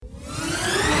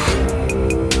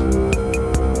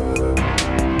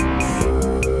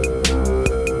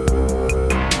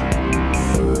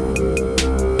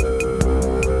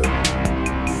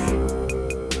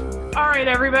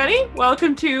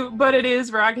welcome to But It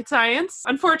Is Rocket Science.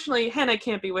 Unfortunately, Henna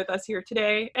can't be with us here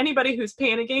today. Anybody who's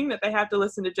panicking that they have to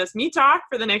listen to just me talk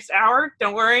for the next hour,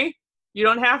 don't worry. You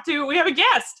don't have to. We have a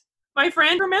guest. My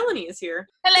friend Melanie is here.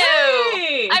 Hello!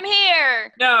 Yay! I'm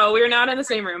here! No, we are not in the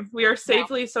same room. We are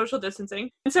safely social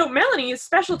distancing. And so Melanie's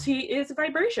specialty is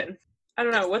vibration. I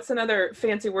don't know, what's another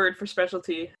fancy word for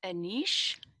specialty? A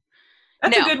niche?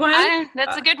 That's a good one.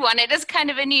 That's a good one. It is kind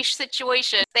of a niche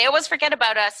situation. They always forget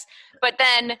about us, but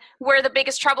then we're the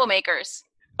biggest troublemakers.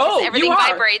 Oh, everything you are.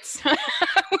 Vibrates.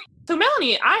 So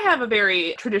Melanie, I have a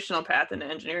very traditional path into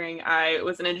engineering. I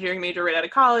was an engineering major right out of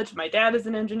college. My dad is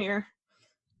an engineer.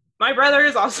 My brother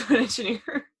is also an engineer.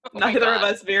 Neither of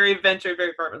us ventured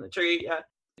very far from the tree. Yeah.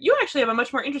 You actually have a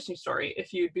much more interesting story,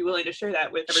 if you'd be willing to share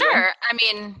that with everyone. Sure. I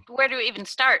mean, where do we even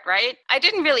start, right? I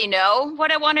didn't really know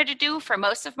what I wanted to do for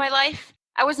most of my life.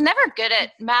 I was never good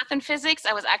at math and physics.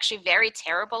 I was actually very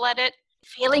terrible at it.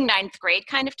 Failing ninth grade,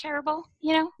 kind of terrible,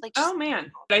 you know? Oh,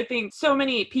 man. I think so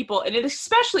many people, and it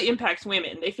especially impacts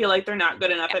women, they feel like they're not good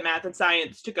enough at math and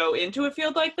science to go into a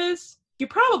field like this. You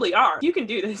probably are. You can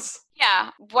do this. Yeah,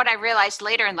 what I realized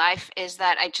later in life is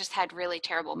that I just had really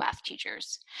terrible math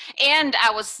teachers. And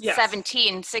I was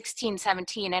 16,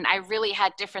 17, and I really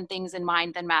had different things in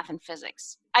mind than math and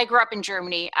physics. I grew up in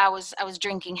Germany. I was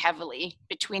drinking heavily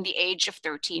between the age of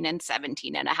 13 and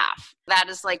 17 and a half. That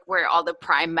is like where all the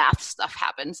prime math stuff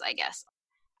happens, I guess.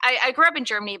 I grew up in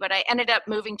Germany, but I ended up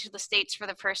moving to the States for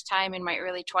the first time in my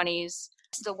early 20s.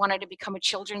 Still wanted to become a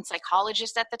children's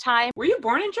psychologist at the time. Were you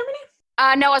born in Germany?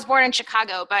 No, I was born in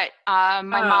Chicago, but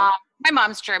my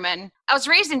mom's German. I was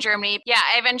raised in Germany. Yeah,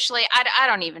 I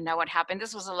don't even know what happened.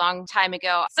 This was a long time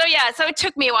ago. So it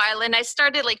took me a while, and I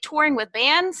started like touring with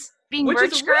bands, being Which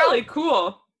merch is girl. Really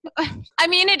cool. I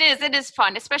mean, it is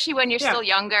fun, especially when you're still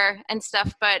younger and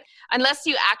stuff. But unless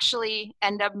you actually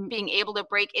end up being able to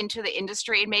break into the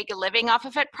industry and make a living off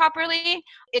of it properly,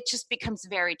 it just becomes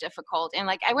very difficult. And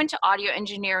like, I went to audio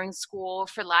engineering school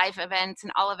for live events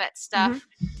and all of that stuff.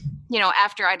 Mm-hmm. You know,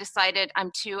 after I decided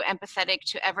I'm too empathetic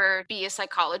to ever be a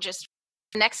psychologist.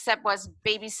 The next step was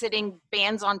babysitting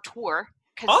bands on tour.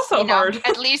 Also hard.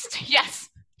 At least, yes,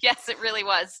 it really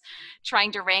was.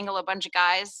 Trying to wrangle a bunch of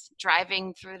guys,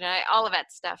 driving through the night, all of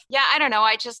that stuff. Yeah, I don't know.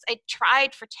 I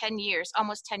tried for 10 years,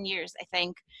 almost 10 years, I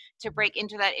think, to break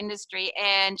into that industry.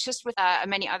 And just with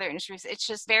many other industries, it's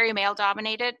just very male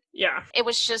dominated. Yeah. It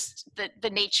was just the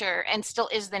nature, and still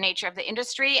is the nature of the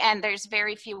industry. And there's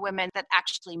very few women that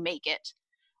actually make it.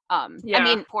 I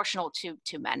mean, proportional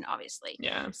to men, obviously.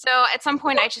 Yeah. So at some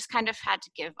point, I just kind of had to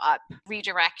give up,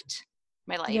 redirect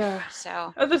my life. Yeah. So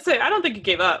I was going to say, I don't think you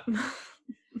gave up.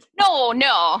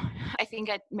 No. I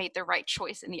think I made the right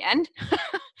choice in the end.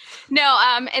 No,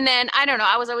 and then, I don't know,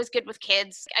 I was always good with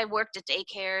kids. I worked at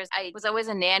daycares. I was always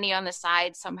a nanny on the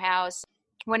side somehow. So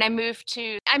when I moved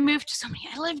to so many,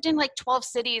 I lived in like 12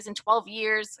 cities in 12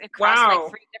 years across like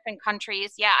 3 different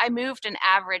countries. Yeah, I moved an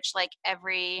average like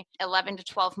every 11 to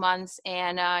 12 months.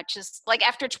 And just like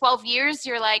after 12 years,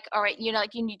 you're like, all right, you know,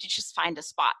 like you need to just find a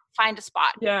spot.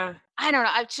 Yeah. I don't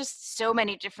know. I've just so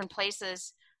many different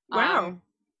places. Wow.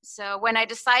 So when I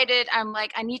decided, I'm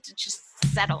like, I need to just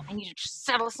settle. I need to just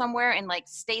settle somewhere and like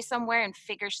stay somewhere and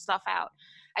figure stuff out.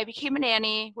 I became a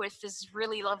nanny with this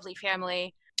really lovely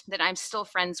family that I'm still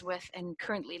friends with and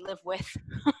currently live with.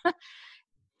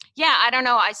 Yeah, I don't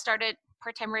know. I started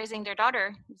part-time raising their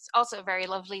daughter. It's also a very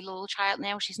lovely little child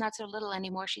now. She's not so little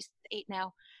anymore. She's 8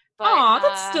 now. But,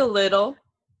 that's still little.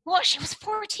 Well, she was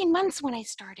 14 months when I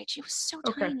started. She was so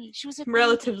tiny. She was a baby.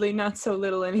 Relatively not so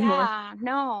little anymore. Yeah,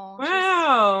 no.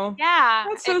 Wow.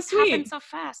 That's so sweet. It happened so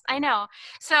fast. I know.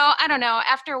 So I don't know.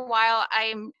 After a while,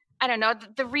 I don't know.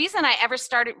 The reason I ever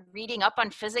started reading up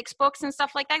on physics books and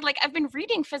stuff like that, like I've been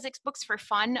reading physics books for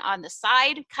fun on the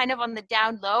side, kind of on the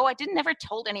down low. I never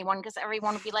told anyone because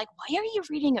everyone would be like, why are you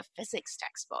reading a physics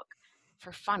textbook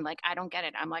for fun? Like, I don't get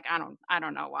it. I'm like, I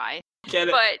don't know why. Get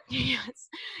it. But yes.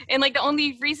 And like the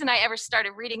only reason I ever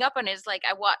started reading up on it is like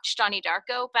I watched Donnie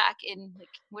Darko back in like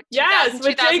what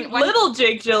 2000, with little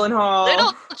Jake Gyllenhaal.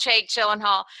 Little Jake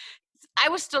Gyllenhaal. I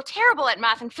was still terrible at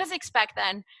math and physics back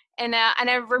then. And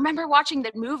I remember watching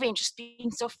that movie and just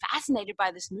being so fascinated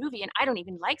by this movie. And I don't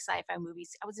even like sci-fi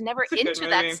movies. I was never into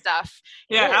that stuff.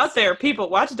 Yeah, out there, people,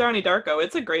 watch Donnie Darko.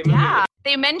 It's a great movie. Yeah.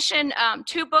 They mention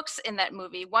 2 books in that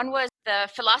movie. One was The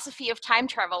Philosophy of Time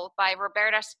Travel by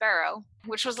Roberta Sparrow,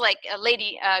 which was like a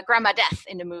lady, Grandma Death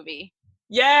in the movie.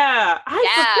 Yeah,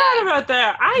 I forgot about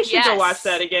that. I should go watch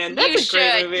that again. That's a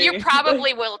great movie. You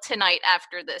probably will tonight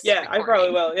after this. Yeah, recording. I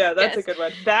probably will. Yeah, that's a good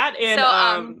one. That and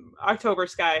October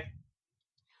Sky.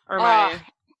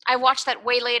 I watched that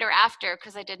way later after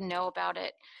because I didn't know about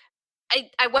it.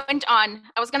 I went on,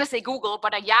 I was going to say Google,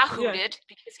 but I Yahoo'd it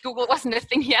because Google wasn't a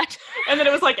thing yet. And then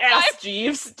it was like, Ask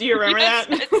Jeeves. Do you remember that?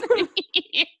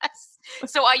 Yes.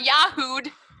 So I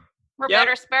Yahoo'd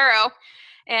Roberta Sparrow.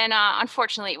 And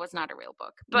unfortunately, it was not a real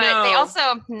book. But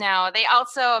they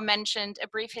also mentioned A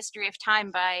Brief History of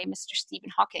Time by Mr. Stephen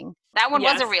Hawking. That one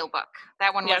was a real book.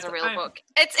 That one was a real book.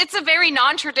 It's a very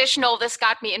non-traditional, this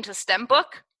got me into STEM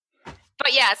book.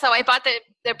 But yeah, so I bought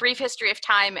the Brief History of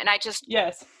Time, and I just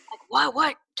like,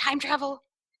 what? Time travel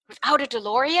without a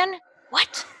DeLorean?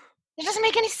 What? It doesn't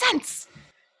make any sense.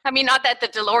 I mean, not that the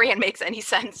DeLorean makes any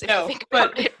sense if you think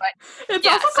about it, but it's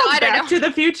also called Back to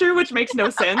the Future, which makes no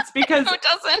sense because no, it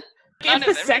doesn't. If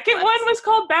the second one was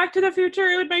called Back to the Future,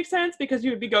 it would make sense because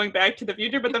you would be going back to the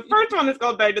future. But the first one is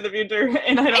called Back to the Future,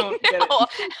 and I don't get it.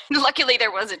 Luckily,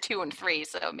 there was a 2 and 3,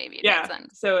 so maybe it makes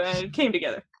sense. So it came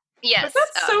together. Yes, but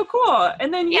that's so cool.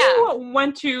 And then you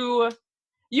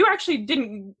actually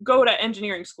didn't go to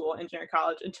engineering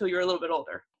college until you were a little bit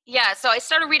older. Yeah, so I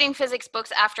started reading physics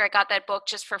books after I got that book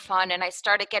just for fun, and I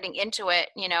started getting into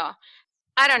it,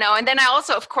 I don't know. And then I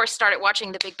also, of course, started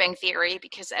watching The Big Bang Theory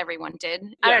because everyone did.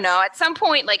 Yes. I don't know. At some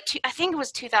point, I think it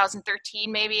was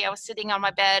 2013 maybe, I was sitting on my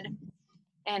bed,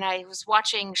 and I was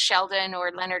watching Sheldon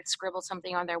or Leonard scribble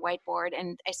something on their whiteboard,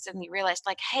 and I suddenly realized,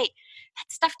 hey,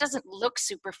 that stuff doesn't look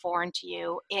super foreign to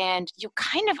you, and you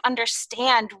kind of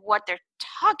understand what they're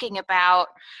talking about.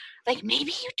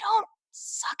 Maybe you don't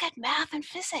suck at math and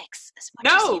physics as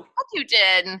much as you thought you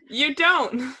did. You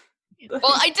don't. Well,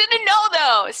 I didn't know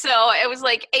though. So it was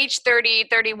age 30,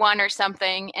 31 or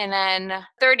something. And then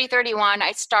 30, 31,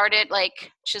 I started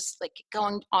just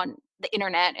going on the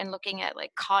internet and looking at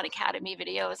Khan Academy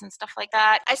videos and stuff like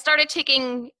that. I started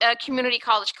taking community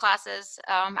college classes.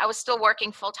 I was still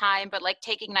working full time, but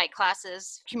taking night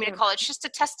classes, community college, just to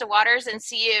test the waters and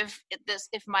see if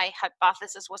my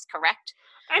hypothesis was correct.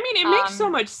 I mean, it makes so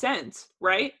much sense,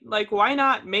 right? Why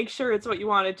not make sure it's what you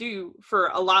want to do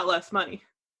for a lot less money?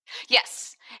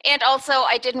 Yes. And also,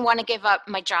 I didn't want to give up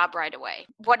my job right away.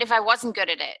 What if I wasn't good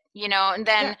at it? And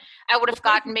then I would have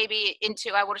gotten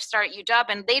I would have started UW,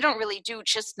 and they don't really do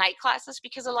just night classes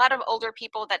because a lot of older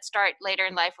people that start later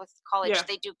in life with college,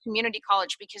 they do community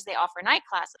college because they offer night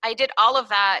classes. I did all of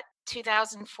that.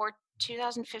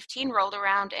 2015 rolled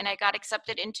around, and I got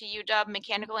accepted into UW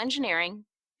Mechanical Engineering.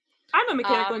 I'm a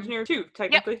mechanical engineer too,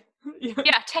 technically. Yep.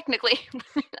 Yeah, technically.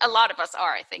 A lot of us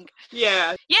are, I think.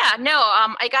 Yeah. Yeah, no,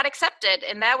 I got accepted,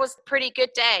 and that was a pretty good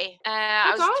day.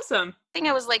 That's awesome. I think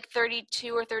I was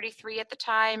 32 or 33 at the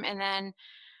time, and then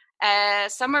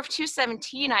summer of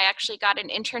 2017, I actually got an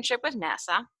internship with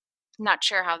NASA. Not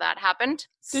sure how that happened.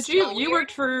 Did you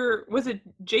worked for, was it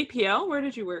JPL? Where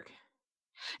did you work?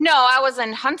 No, I was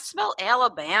in Huntsville,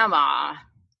 Alabama.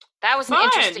 That was an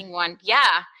interesting one.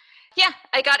 Yeah. Yeah,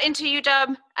 I got into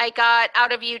UW, I got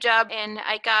out of UW, and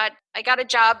I got a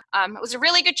job. It was a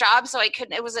really good job, so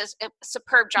it was a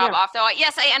superb job off. Though,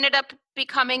 yes, I ended up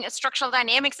becoming a structural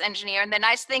dynamics engineer. And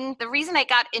the reason I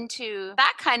got into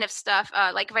that kind of stuff,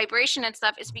 vibration and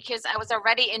stuff, is because I was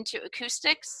already into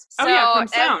acoustics. So, from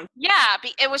sound.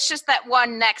 It was just that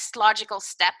one next logical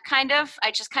step, kind of.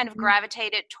 I just kind of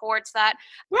gravitated towards that.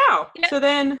 Wow. Yeah. So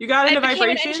then you got into vibration?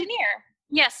 I became an engineer.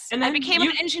 Yes, and I became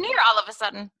an engineer all of a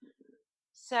sudden.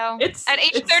 So at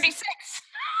age 36.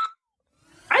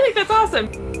 I think that's awesome.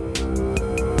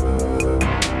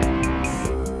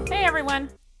 Hey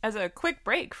everyone. As a quick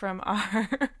break from our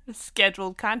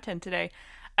scheduled content today,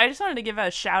 I just wanted to give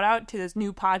a shout out to this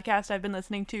new podcast I've been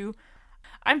listening to.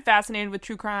 I'm fascinated with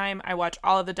true crime. I watch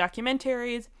all of the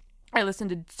documentaries. I listen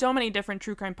to so many different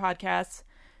true crime podcasts.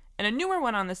 And a newer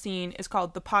one on the scene is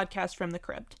called The Podcast from the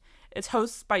Crypt. It's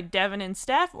hosted by Devin and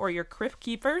Steph, or your Crypt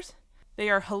Keepers. They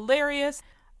are hilarious.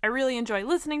 I really enjoy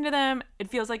listening to them. It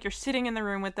feels like you're sitting in the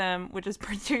room with them, which is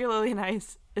particularly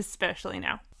nice, especially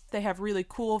now. They have really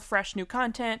cool, fresh new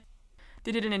content.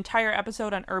 They did an entire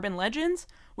episode on urban legends,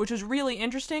 which was really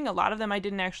interesting. A lot of them I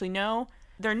didn't actually know.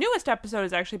 Their newest episode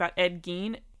is actually about Ed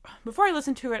Gein. Before I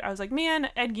listened to it, I was like, man,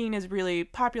 Ed Gein is really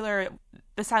popular.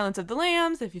 The Silence of the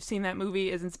Lambs, if you've seen that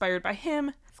movie, is inspired by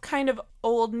him. It's kind of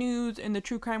old news in the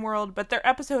true crime world, but their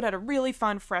episode had a really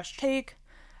fun, fresh take.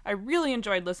 I really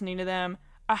enjoyed listening to them.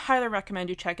 I highly recommend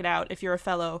you check it out if you're a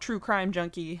fellow true crime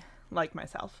junkie like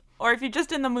myself. Or if you're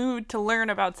just in the mood to learn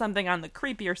about something on the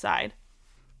creepier side.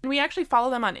 And we actually follow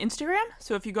them on Instagram,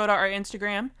 so if you go to our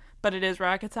Instagram, but it is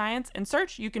Rocket Science, and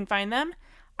search, you can find them.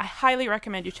 I highly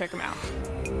recommend you check them out.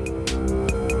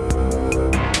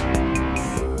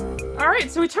 All right,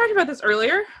 so we talked about this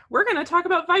earlier. We're going to talk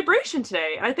about vibration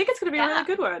today. I think it's going to be a really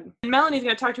good one. And Melanie's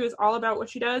going to talk to us all about what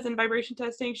she does in vibration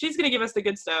testing. She's going to give us the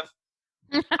good stuff.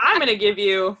 I'm going to give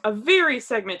you a very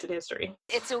segmented history.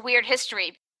 It's a weird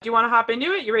history. Do you want to hop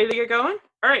into it? You ready to get going?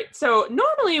 All right. So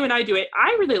normally when I do it,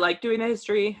 I really like doing the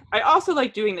history. I also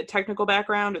like doing the technical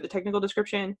background or the technical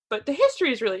description, but the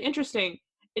history is really interesting.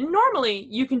 And normally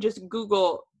you can just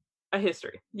Google a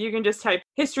history. You can just type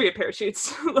history of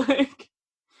parachutes, like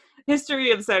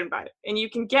history of the 7.5, and you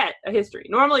can get a history.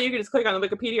 Normally you can just click on the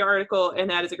Wikipedia article, and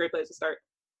that is a great place to start.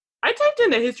 I typed in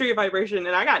the history of vibration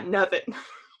and I got nothing.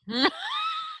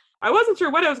 I wasn't sure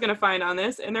what I was going to find on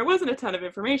this, and there wasn't a ton of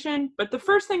information, but the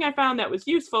first thing I found that was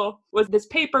useful was this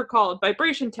paper called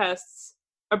Vibration Tests,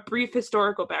 A Brief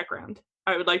Historical Background.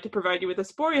 I would like to provide you with a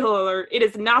spoiler alert. It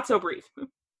is not so brief.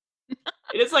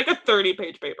 It is like a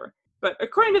 30-page paper. But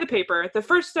according to the paper, the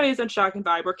first studies on shock and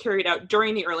vibe were carried out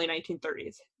during the early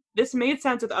 1930s. This made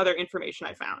sense with other information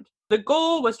I found. The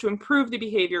goal was to improve the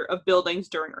behavior of buildings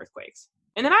during earthquakes.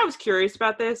 And then I was curious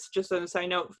about this, just as a side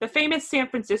note. The famous San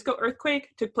Francisco earthquake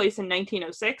took place in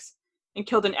 1906 and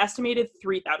killed an estimated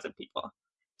 3,000 people.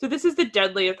 So this is the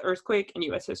deadliest earthquake in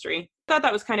U.S. history. I thought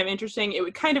that was kind of interesting. It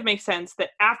would kind of make sense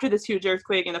that after this huge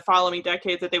earthquake in the following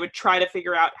decades that they would try to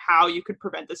figure out how you could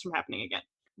prevent this from happening again.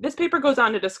 This paper goes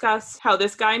on to discuss how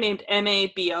this guy named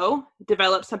MABO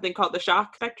developed something called the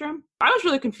shock spectrum. I was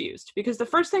really confused because the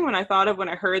first thing when I thought of when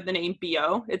I heard the name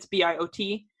BO, it's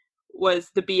BIOT,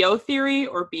 was the BO theory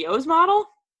or BO's model.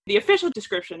 The official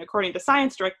description, according to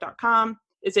ScienceDirect.com,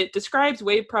 is it describes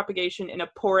wave propagation in a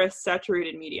porous,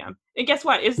 saturated medium. And guess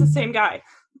what? It's the same guy.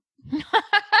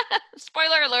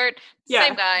 Spoiler alert. Yeah,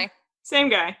 same guy. Same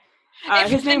guy.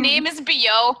 If the name is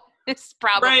BO, it's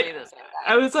probably right, the same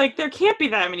guy. I was like, there can't be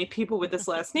that many people with this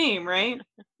last name, right?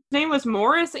 His name was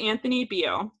Maurice Anthony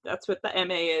Biot. That's what the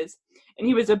MA is. And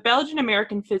he was a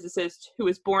Belgian-American physicist who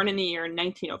was born in the year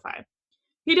 1905.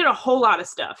 He did a whole lot of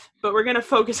stuff, but we're going to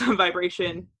focus on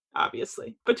vibration,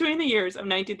 obviously. Between the years of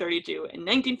 1932 and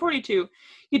 1942,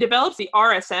 he develops the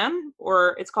RSM,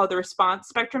 or it's called the Response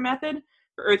Spectrum Method,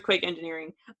 for earthquake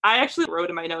engineering. I actually wrote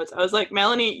in my notes, I was like,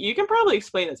 Melanie, you can probably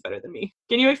explain this better than me.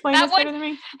 Can you explain this better than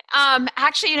me?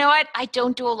 Actually, you know what? I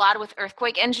don't do a lot with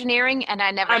earthquake engineering, and I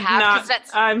never have.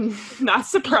 I'm not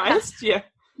surprised, yeah.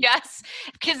 Yes,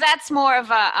 because that's more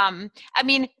of a,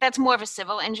 that's more of a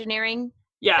civil engineering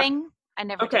thing. I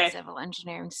never did civil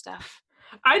engineering stuff.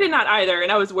 I did not either,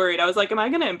 and I was worried. I was like, am I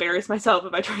going to embarrass myself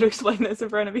if I try to explain this in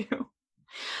front of you?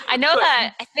 I know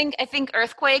that I think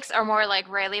earthquakes are more like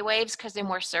Rayleigh waves because they're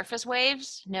more surface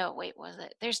waves. No, wait, was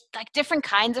it? There's like different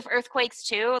kinds of earthquakes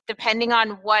too, depending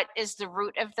on what is the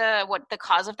root of what the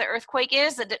cause of the earthquake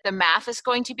is. The math is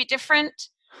going to be different.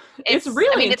 It's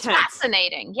really intense. It's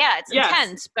fascinating. Yeah, it's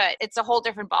intense, but it's a whole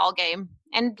different ball game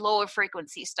and lower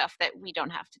frequency stuff that we don't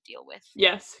have to deal with.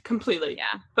 Yes, completely.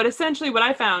 Yeah. But essentially what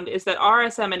I found is that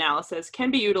RSM analysis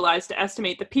can be utilized to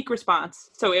estimate the peak response.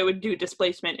 So it would do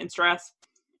displacement and stress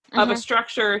of a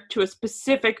structure to a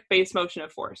specific base motion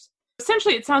of force.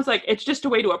 Essentially, it sounds like it's just a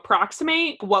way to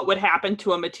approximate what would happen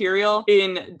to a material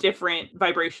in different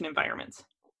vibration environments.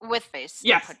 With base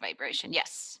input vibration,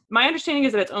 yes. My understanding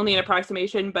is that it's only an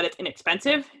approximation, but it's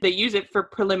inexpensive. They use it for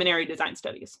preliminary design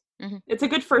studies. Mm-hmm. It's a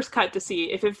good first cut to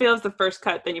see. If it fails the first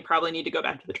cut, then you probably need to go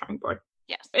back to the drawing board.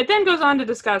 Yes. It then goes on to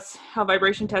discuss how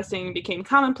vibration testing became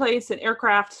commonplace in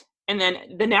aircraft, and then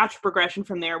the natural progression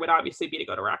from there would obviously be to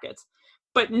go to rockets.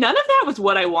 But none of that was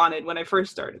what I wanted when I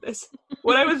first started this.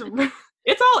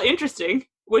 It's all interesting,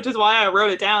 which is why I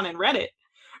wrote it down and read it.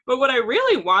 But what I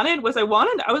really wanted was I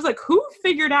was like, who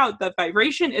figured out that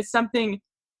vibration is something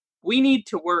we need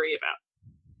to worry about?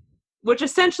 Which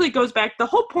essentially goes back,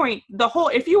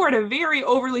 if you were to very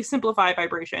overly simplify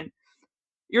vibration,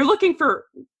 you're looking for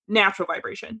natural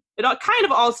vibration. It kind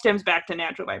of all stems back to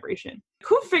natural vibration.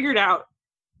 Who figured out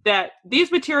that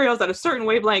these materials at a certain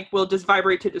wavelength will just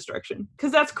vibrate to destruction?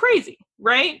 Because that's crazy,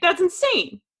 right? That's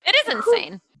insane. It is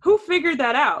insane. Who figured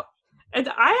that out? And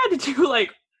I had to do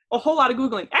a whole lot of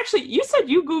Googling. Actually, you said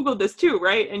you Googled this too,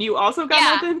 right? And you also got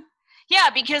nothing? Yeah,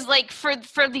 because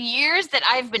for the years that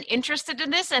I've been interested in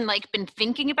this and been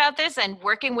thinking about this and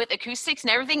working with acoustics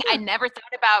and everything, I never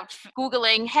thought about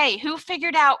Googling, hey, who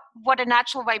figured out what a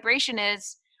natural vibration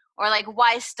is, or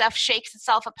why stuff shakes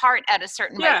itself apart at a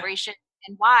certain vibration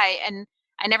and why. And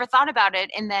I never thought about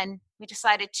it. And then we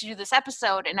decided to do this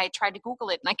episode and I tried to Google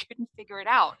it and I couldn't figure it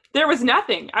out. There was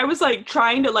nothing. I was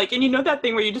trying to and you know that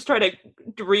thing where you just try to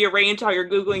rearrange how you're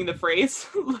Googling the phrase?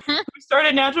 We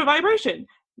started natural vibration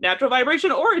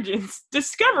origins,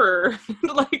 discover.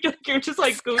 You're just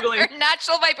Googling.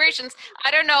 Natural vibrations. I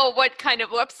don't know what kind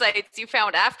of websites you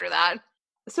found after that.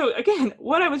 So again,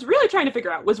 what I was really trying to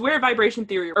figure out was where vibration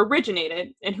theory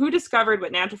originated and who discovered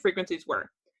what natural frequencies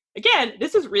were. Again,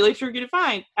 this is really tricky to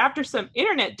find. After some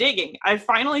internet digging, I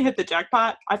finally hit the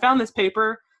jackpot. I found this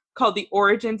paper called The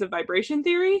Origins of Vibration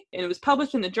Theory, and it was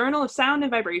published in the Journal of Sound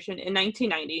and Vibration in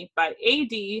 1990 by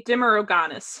A.D.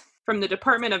 Dimiroganis from the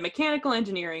Department of Mechanical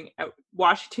Engineering at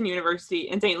Washington University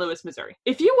in St. Louis, Missouri.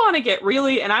 If you want to get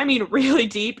really, and I mean really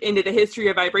deep into the history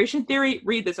of vibration theory,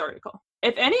 read this article.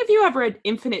 If any of you have read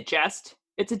Infinite Jest,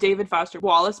 it's a David Foster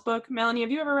Wallace book. Melanie,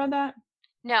 have you ever read that?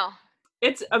 No.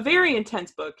 It's a very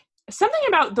intense book. Something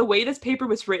about the way this paper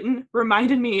was written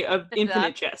reminded me of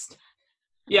Infinite Jest.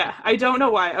 Yeah, I don't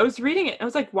know why. I was reading it. I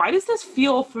was like, why does this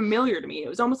feel familiar to me? It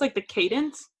was almost like the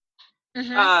cadence.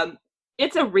 Mm-hmm.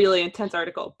 It's a really intense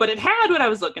article, but it had what I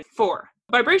was looking for.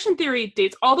 Vibration theory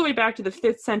dates all the way back to the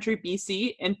 5th century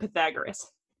BC and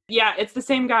Pythagoras. Yeah, it's the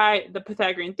same guy the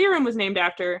Pythagorean theorem was named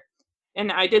after.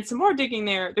 And I did some more digging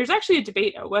there. There's actually a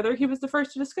debate on whether he was the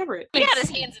first to discover it. He had his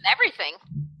hands in everything.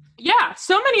 Yeah,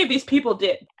 so many of these people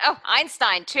did. Oh,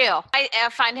 Einstein, too. I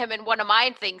find him in one of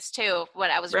my things, too,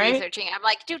 when I was researching. I'm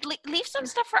like, dude, leave some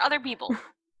stuff for other people.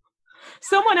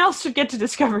 Someone else should get to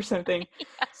discover something.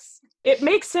 Yes. It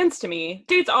makes sense to me. It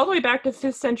dates all the way back to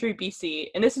 5th century BC,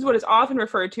 and this is what is often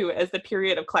referred to as the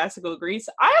period of classical Greece.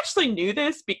 I actually knew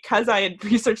this because I had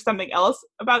researched something else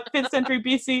about 5th century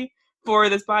BC for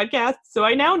this podcast, so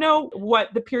I now know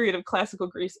what the period of classical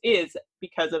Greece is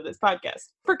because of this podcast.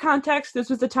 For context, this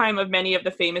was the time of many of the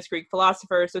famous Greek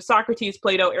philosophers, so Socrates,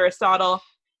 Plato, Aristotle,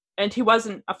 and he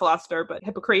wasn't a philosopher, but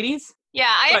Hippocrates.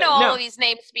 Yeah, I know all of these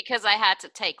names because I had to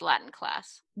take Latin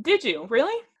class. Did you?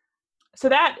 Really? So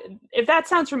that, if that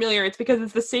sounds familiar, it's because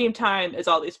it's the same time as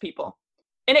all these people.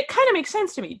 And it kind of makes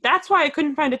sense to me. That's why I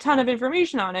couldn't find a ton of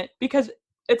information on it, because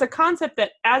it's a concept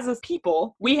that as a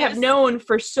people, we have known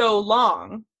for so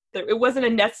long that it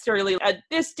wasn't necessarily at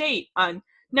this date on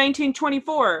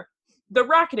 1924, the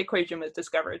rocket equation was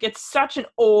discovered. It's such an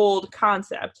old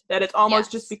concept that it's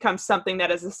almost just become something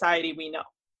that as a society we know.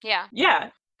 Yeah.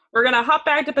 Yeah. We're going to hop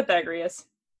back to Pythagoras.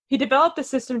 He developed a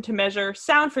system to measure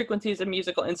sound frequencies of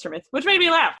musical instruments, which made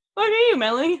me laugh. Look at you,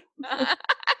 Melanie.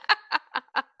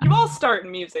 You all start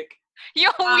in music. We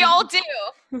all do.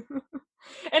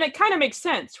 And it kind of makes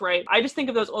sense, right? I just think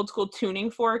of those old school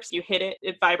tuning forks. You hit it,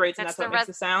 it vibrates, and that's what makes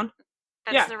the sound.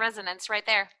 That's the resonance right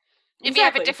there. If you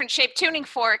have a different shaped tuning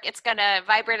fork, it's going to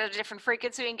vibrate at a different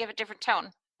frequency and give a different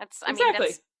tone. That's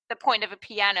the point of a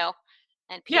piano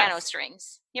and piano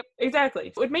strings. Yep. Exactly.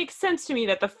 It would make sense to me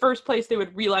that the first place they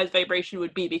would realize vibration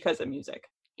would be because of music.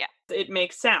 Yeah. It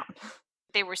makes sound.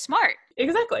 They were smart.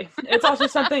 Exactly. It's also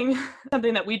something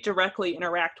that we directly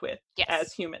interact with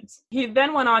as humans. He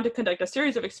then went on to conduct a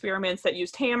series of experiments that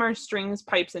used hammers, strings,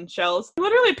 pipes, and shells.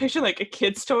 Literally picture like a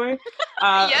kid's toy.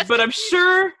 But I'm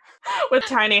sure with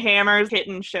tiny hammers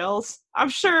hitting shells, I'm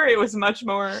sure it was much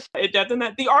more in depth than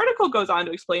that. The article goes on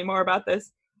to explain more about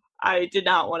this. I did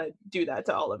not want to do that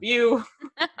to all of you.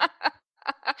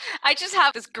 I just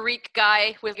have this Greek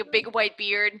guy with a big white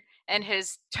beard and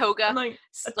his toga. And like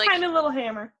a tiny little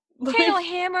hammer. Tiny little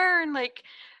hammer, and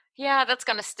that's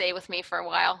going to stay with me for a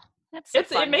while.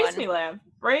 It makes me laugh,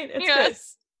 right? It's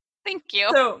yes. Good. Thank you.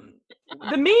 So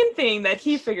the main thing that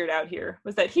he figured out here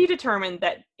was that he determined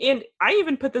that, and I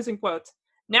even put this in quotes,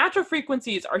 natural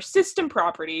frequencies are system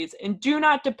properties and do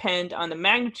not depend on the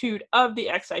magnitude of the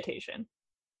excitation.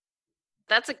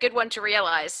 That's a good one to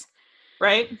realize.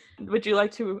 Right? Would you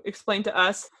like to explain to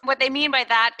us? What they mean by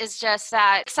that is just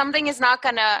that something is not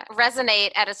going to resonate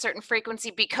at a certain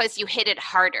frequency because you hit it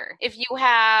harder. If you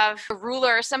have a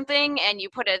ruler or something and you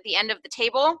put it at the end of the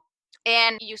table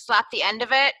and you slap the end of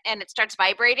it and it starts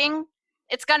vibrating,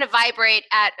 it's going to vibrate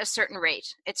at a certain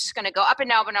rate. It's just going to go up and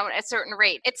down at a certain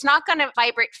rate. It's not going to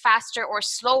vibrate faster or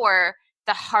slower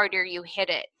the harder you hit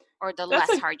it or the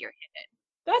less hard you hit it.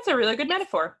 That's a really good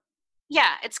metaphor.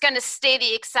 Yeah, it's going to stay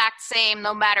the exact same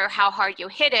no matter how hard you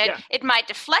hit it. Yeah. It might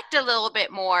deflect a little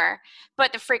bit more,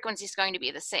 but the frequency is going to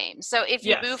be the same. So if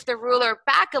you move the ruler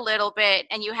back a little bit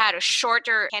and you had a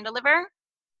shorter cantilever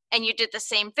and you did the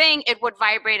same thing, it would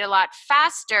vibrate a lot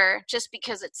faster just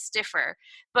because it's stiffer.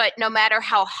 But no matter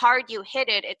how hard you hit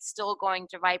it, it's still going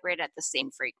to vibrate at the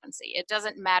same frequency. It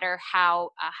doesn't matter how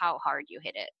hard you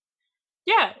hit it.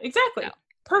 Yeah, exactly. So.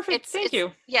 Perfect. Thank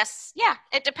you. Yes. Yeah.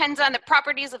 It depends on the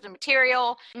properties of the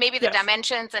material, maybe the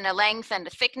dimensions and the length and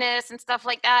the thickness and stuff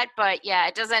like that. But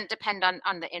it doesn't depend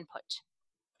on the input.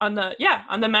 On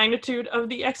the magnitude of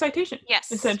the excitation.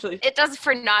 Yes. Essentially. It does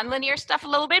for nonlinear stuff a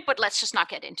little bit, but let's just not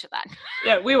get into that.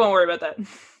 Yeah, we won't worry about that.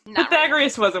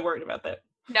 Pythagoras wasn't worried about that.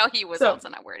 No, he was also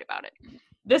not worried about it.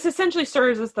 This essentially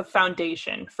serves as the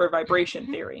foundation for vibration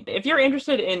theory. If you're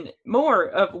interested in more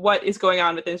of what is going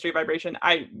on with industry vibration,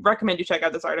 I recommend you check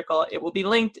out this article. It will be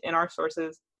linked in our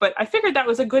sources. But I figured that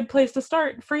was a good place to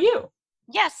start for you.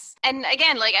 Yes. And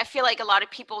again, like, I feel like a lot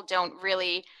of people don't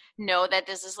really know that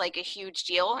this is like a huge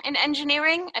deal in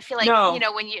engineering. I feel like, No. you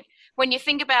know, when you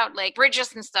think about like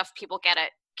bridges and stuff, people get it.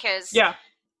 Because yeah.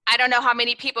 I don't know how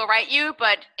many people write you,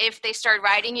 but if they start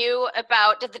writing you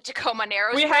about the Tacoma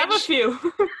Narrows we Bridge, have a few.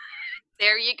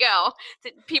 there you go.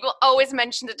 People always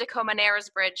mention the Tacoma Narrows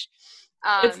Bridge.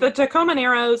 It's the Tacoma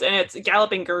Narrows and it's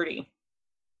Galloping Gertie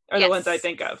are the ones I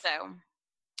think of. So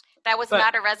that was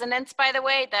not a resonance, by the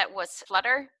way. That was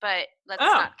flutter, but let's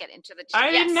not get into the details.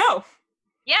 I didn't know.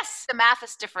 Yes, the math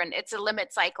is different. It's a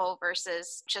limit cycle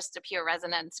versus just a pure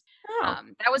resonance.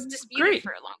 That was disputed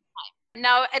for a long time.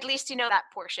 Now, at least you know that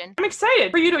portion. I'm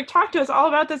excited for you to talk to us all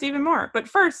about this even more. But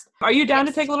first, are you down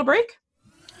to take a little break?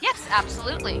 Yes,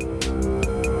 absolutely.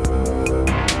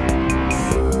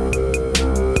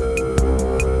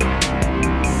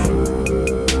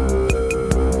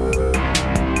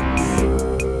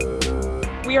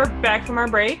 We are back from our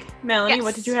break. Melanie,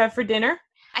 What did you have for dinner?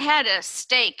 I had a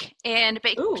steak and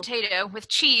baked potato with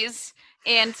cheese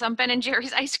and some Ben &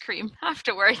 Jerry's ice cream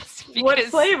afterwards. What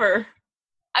flavor?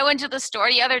 I went to the store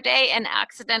the other day and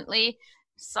accidentally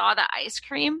saw the ice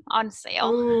cream on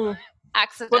sale. Ooh.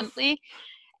 Accidentally.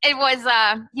 It was,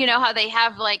 you know how they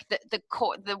have like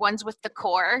the ones with the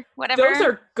core, whatever. Those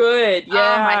are good. Yeah.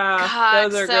 Oh my God.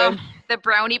 Those are good. The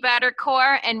brownie batter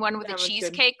core and one with the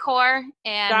cheesecake core.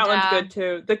 And that one's good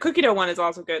too. The cookie dough one is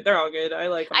also good. They're all good. I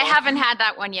like them. I haven't had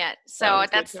that one yet. So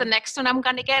that's the next one I'm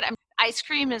going to get. Ice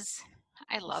cream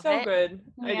I love it. So good.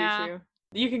 I do too.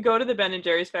 You can go to the Ben &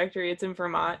 Jerry's factory. It's in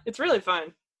Vermont. It's really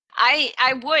fun.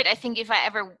 I would. I think if I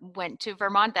ever went to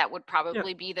Vermont, that would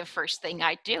probably be the first thing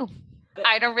I'd do.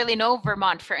 I don't really know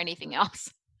Vermont for anything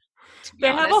else.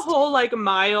 They have a whole like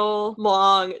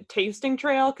mile-long tasting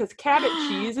trail because Cabot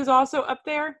Cheese is also up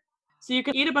there. So you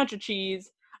can eat a bunch of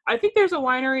cheese. I think there's a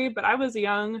winery, but I was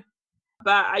young.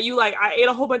 But I ate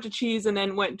a whole bunch of cheese and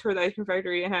then went to the ice cream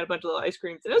factory and had a bunch of little ice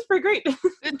creams. And it was pretty great.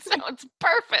 It sounds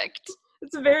perfect.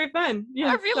 It's very fun.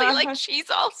 Yeah, I really like cheese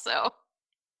also.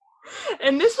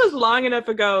 And this was long enough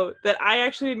ago that I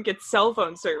actually didn't get cell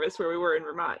phone service where we were in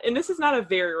Vermont. And this is not a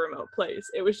very remote place.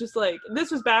 It was just like,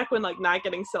 this was back when like not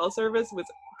getting cell service was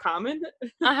common.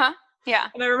 Uh-huh. Yeah.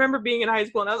 And I remember being in high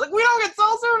school and I was like, we don't get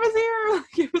cell service here.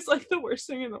 Like, it was like the worst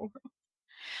thing in the world.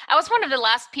 I was one of the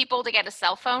last people to get a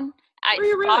cell phone. Were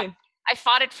you really? I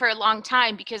fought it for a long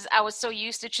time because I was so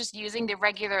used to just using the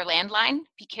regular landline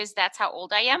because that's how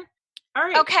old I am. All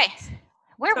right. Okay.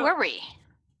 Where were we?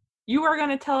 You are going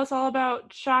to tell us all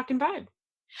about shock and vibe.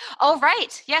 Oh,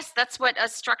 right. Yes, that's what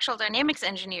us structural dynamics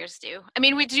engineers do. I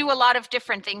mean, we do a lot of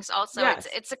different things also. Yes.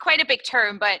 It's quite a big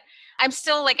term, but I'm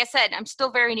still, like I said, I'm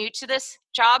still very new to this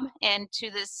job and to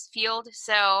this field.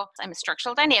 So I'm a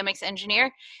structural dynamics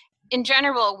engineer. In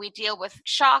general, we deal with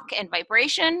shock and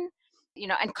vibration,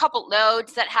 and coupled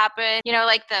loads that happen,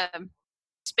 like the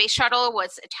space shuttle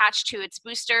was attached to its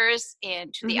boosters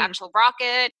and to the actual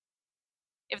rocket.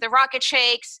 If the rocket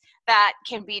shakes, that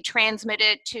can be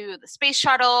transmitted to the space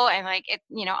shuttle and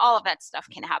all of that stuff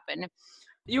can happen.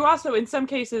 You also, in some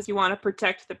cases, you want to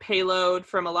protect the payload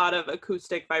from a lot of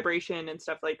acoustic vibration and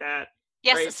stuff like that.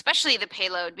 Yes, right? Especially the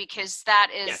payload, because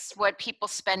that is what people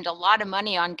spend a lot of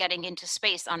money on getting into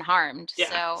space unharmed.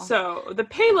 Yeah. So the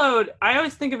payload, I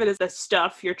always think of it as the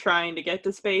stuff you're trying to get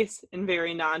to space in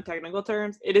very non-technical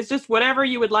terms. It is just whatever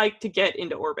you would like to get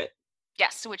into orbit.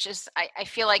 Yes, which is, I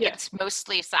feel like it's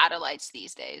mostly satellites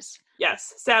these days.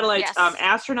 Yes, satellites. Yes.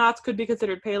 Astronauts could be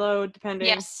considered payload, depending.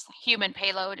 Yes, human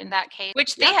payload in that case,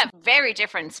 which they have very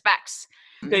different specs.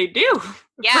 They do.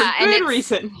 Yeah, for good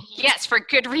reason. Yes, for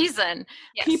good reason.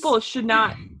 Yes. People should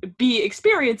not be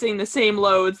experiencing the same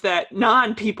loads that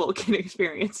non-people can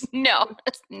experience. No,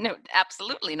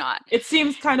 absolutely not. It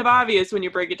seems kind of obvious when you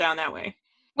break it down that way.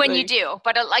 When you do.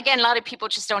 But again, a lot of people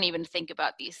just don't even think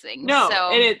about these things. No,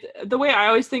 and the way I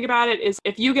always think about it is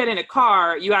if you get in a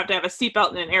car, you have to have a seatbelt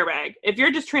and an airbag. If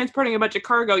you're just transporting a bunch of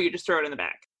cargo, you just throw it in the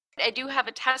back. I do have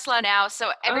a Tesla now,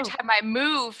 so every time I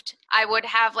moved, I would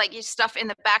have stuff in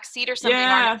the back seat or something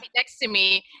on the seat next to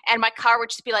me, and my car would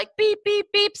just be like, beep, beep,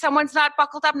 beep, someone's not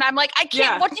buckled up, and I'm like, I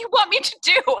can't, what do you want me to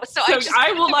do? So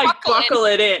I will buckle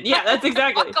it in. Yeah, that's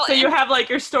exactly. So you have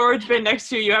your storage bin next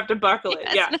to you have to buckle it.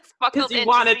 Because you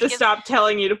want it to stop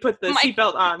telling you to put the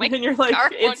seatbelt on, and you're like,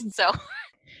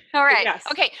 All right. Yes.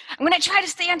 Okay. I'm going to try to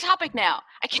stay on topic now.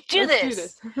 I can do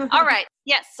this. All right.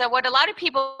 Yes. So what a lot of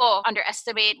people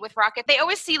underestimate with rocket, they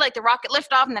always see like the rocket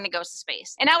lift off and then it goes to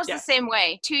space. And I was the same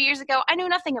way. 2 years ago, I knew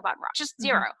nothing about rockets, just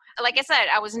zero. Like I said,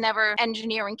 I was never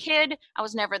engineering kid. I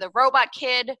was never the robot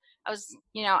kid. I was,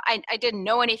 I didn't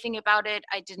know anything about it.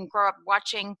 I didn't grow up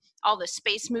watching all the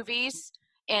space movies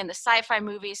and the sci-fi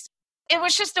movies. It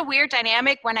was just a weird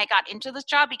dynamic when I got into this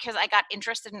job because I got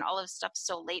interested in all of this stuff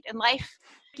so late in life.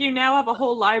 You now have a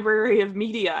whole library of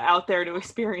media out there to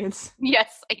experience.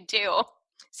 Yes, I do.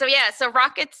 So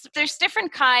rockets, there's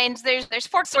different kinds. There's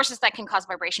 4 sources that can cause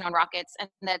vibration on rockets, and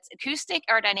that's acoustic,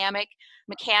 aerodynamic,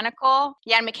 mechanical,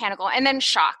 and then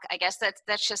shock. I guess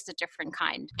that's just a different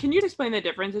kind. Can you explain the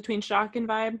difference between shock and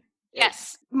vibe?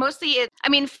 Yes, mostly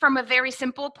from a very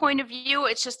simple point of view,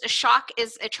 it's just a shock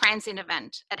is a transient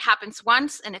event. It happens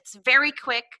once and it's very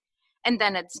quick and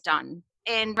then it's done.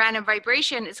 And random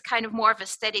vibration is kind of more of a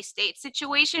steady state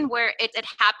situation where it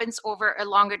happens over a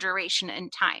longer duration in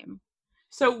time.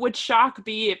 So would shock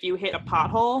be if you hit a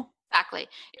pothole? Exactly.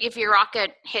 If your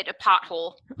rocket hit a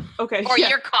pothole. Okay. Or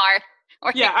your car.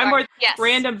 I'm more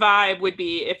random vibe would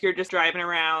be if you're just driving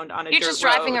around on a dirt road. You're just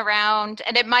driving around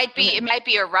and it might be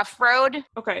a rough road.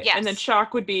 Okay. Yes. And then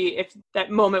shock would be if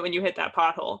that moment when you hit that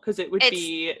pothole, because it would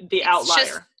be the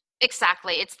outlier.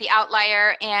 Exactly. It's the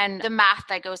outlier, and the math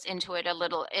that goes into it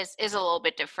is a little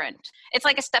bit different. It's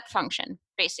like a step function,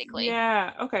 basically.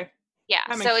 Yeah. Okay.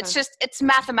 Yeah. So it's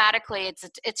mathematically,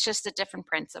 it's just a different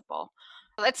principle.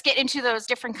 Let's get into those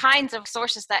different kinds of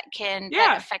sources that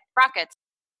affect rockets.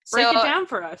 Break it down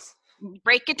for us.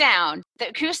 Break it down. The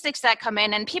acoustics that come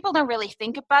in, and people don't really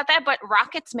think about that, but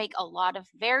rockets make a lot of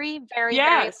very, very,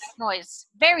 very loud noise.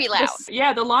 Very loud.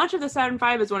 The launch of the Saturn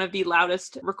V is one of the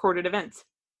loudest recorded events.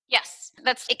 Yes,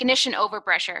 that's ignition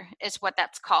overpressure is what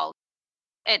that's called.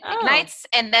 It ignites,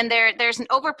 and then there's an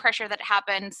overpressure that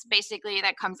happens, basically,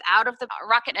 that comes out of the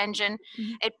rocket engine.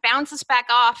 Mm-hmm. It bounces back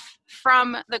off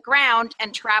from the ground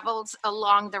and travels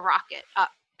along the rocket up.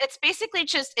 It's basically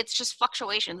just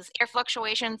fluctuations, air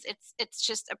fluctuations. It's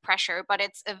just a pressure, but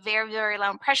it's a very, very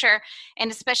loud pressure.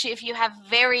 And especially if you have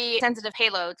very sensitive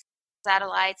payloads,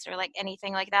 satellites or like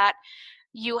anything like that,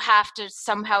 you have to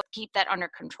somehow keep that under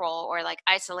control or like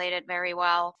isolate it very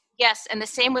well. Yes, and the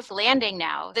same with landing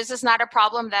now. This is not a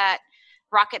problem that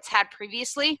rockets had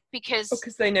previously because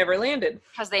they never landed.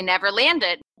 Because they never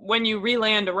landed. When you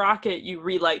re-land a rocket, you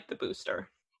relight the booster.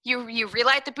 You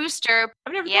relight the booster.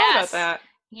 I've never thought about that.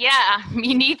 Yeah,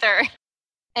 me neither.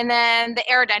 And then the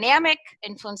aerodynamic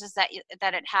influences that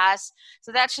it has.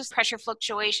 So that's just pressure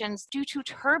fluctuations due to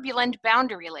turbulent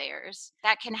boundary layers.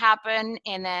 That can happen,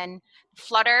 and then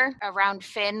flutter around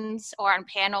fins or on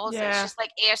panels. Yeah. It's just like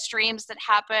air streams that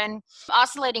happen.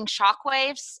 Oscillating shock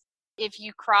waves, if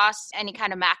you cross any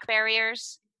kind of Mach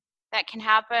barriers, that can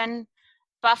happen.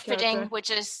 Buffeting, which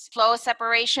is flow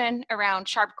separation around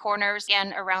sharp corners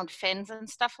and around fins and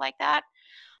stuff like that.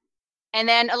 And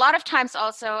then a lot of times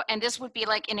also, and this would be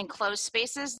like in enclosed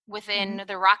spaces within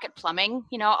the rocket plumbing,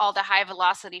 all the high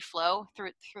velocity flow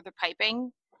through the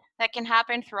piping that can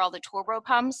happen through all the turbo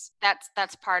pumps.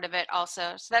 That's part of it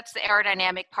also. So that's the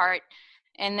aerodynamic part.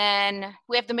 And then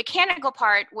we have the mechanical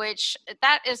part, which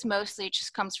that is mostly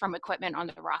just comes from equipment on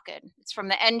the rocket. It's from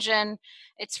the engine,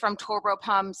 it's from turbo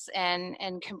pumps and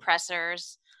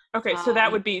compressors. Okay, so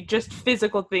that would be just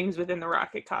physical things within the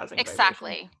rocket causing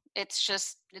exactly. Vibration.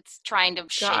 It's trying to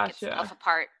shake itself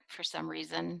apart for some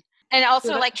reason. And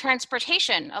also like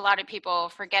transportation, a lot of people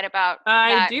forget about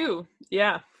that. I do.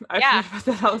 Yeah. I forget about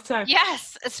that all the time.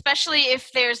 Yes, especially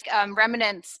if there's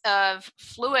remnants of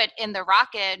fluid in the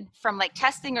rocket from like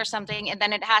testing or something, and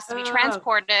then it has to be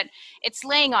transported. It's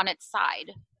laying on its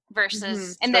side.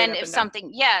 Versus, and then if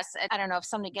something, I don't know, if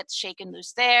something gets shaken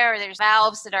loose there, or there's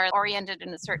valves that are oriented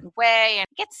in a certain way, and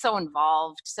it gets so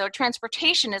involved. So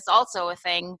transportation is also a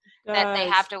thing that they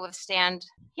have to withstand.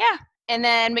 Yeah. And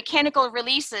then mechanical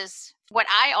releases. What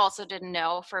I also didn't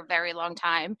know for a very long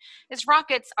time is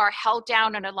rockets are held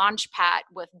down on a launch pad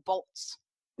with bolts.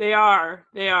 They are.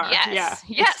 Yes. Yeah.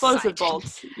 Yes. Explosive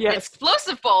bolts. Yes.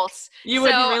 Explosive bolts. You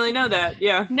wouldn't really know that.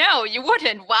 Yeah. No, you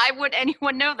wouldn't. Why would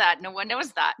anyone know that? No one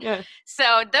knows that. Yeah.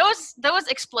 So those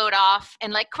explode off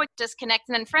and like quick disconnect,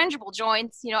 and then frangible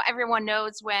joints. Everyone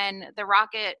knows when the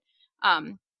rocket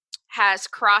has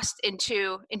crossed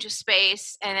into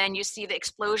space, and then you see the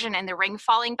explosion and the ring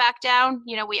falling back down.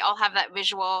 We all have that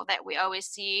visual that we always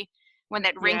see when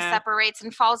that ring separates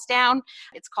and falls down.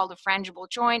 It's called a frangible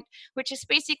joint, which is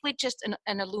basically just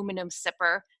an aluminum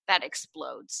zipper that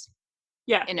explodes.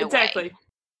 Yeah, exactly.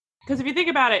 Because if you think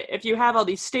about it, if you have all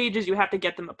these stages, you have to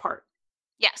get them apart.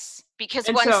 Yes, because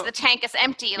And once so, the tank is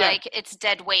empty, yeah. like it's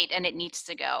dead weight and it needs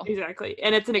to go. Exactly.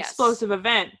 And it's an Yes. explosive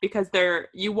event because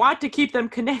you want to keep them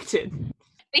connected.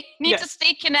 They need to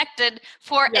stay connected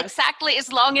for exactly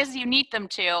as long as you need them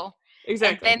to.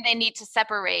 Exactly. And then they need to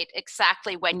separate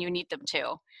exactly when you need them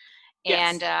to.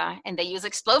 And they use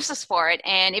explosives for it.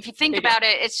 And if you think about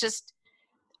it, it's just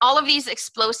all of these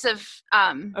explosive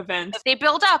events. They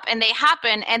build up and they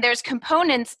happen, and there's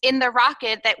components in the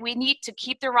rocket that we need to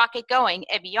keep the rocket going.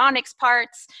 Avionics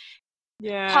parts,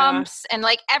 pumps, and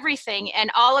like everything. And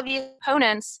all of these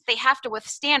components, they have to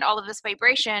withstand all of this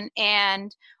vibration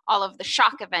and all of the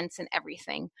shock events and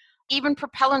everything. Even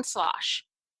propellant slosh.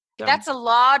 That's a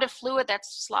lot of fluid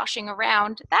that's sloshing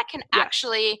around. That can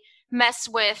actually mess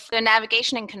with the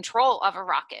navigation and control of a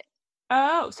rocket.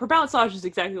 Oh, so propellant slosh is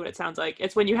exactly what it sounds like.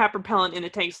 It's when you have propellant in a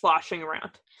tank sloshing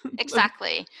around.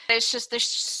 Exactly. There's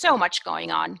so much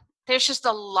going on. There's just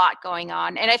a lot going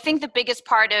on. And I think the biggest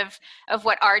part of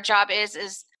what our job is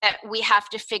that we have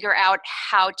to figure out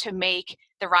how to make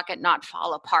the rocket not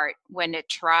fall apart when it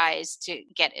tries to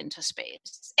get into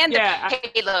space. And the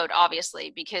payload,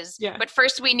 obviously, but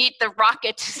first we need the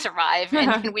rocket to survive,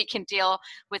 and then we can deal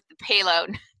with the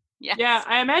payload. Yes. Yeah,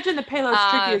 I imagine the payload's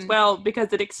tricky as well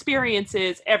because it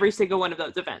experiences every single one of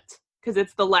those events because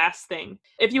it's the last thing.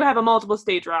 If you have a multiple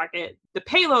stage rocket, the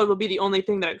payload will be the only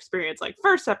thing that experiences like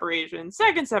first separation,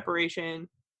 second separation,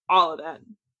 all of that.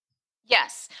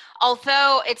 Yes,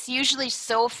 although it's usually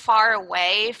so far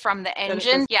away from the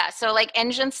engine. Yeah, so like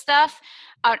engine stuff,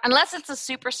 unless it's a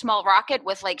super small rocket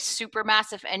with like super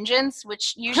massive engines,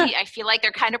 which usually I feel like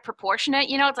they're kind of proportionate,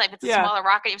 it's like if it's a smaller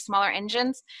rocket, you have smaller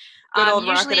engines. Good old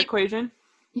rocket equation.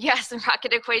 Yes, the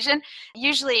rocket equation.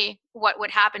 Usually what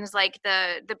would happen is like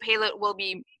the payload will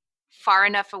be far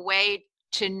enough away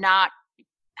to not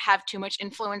have too much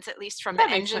influence, at least from the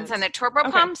engines and the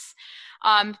turbo pumps.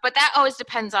 But that always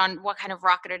depends on what kind of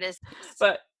rocket it is.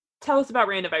 But tell us about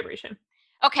random vibration.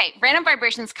 Okay, random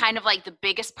vibration is kind of like the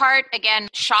biggest part. Again,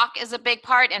 shock is a big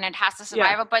part and it has to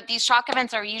survive, but these shock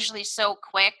events are usually so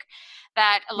quick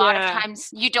that a lot of times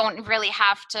you don't really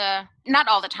have to, not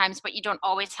all the times, but you don't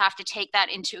always have to take that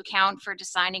into account for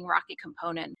designing rocket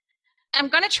component. I'm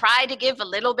going to try to give a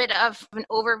little bit of an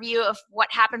overview of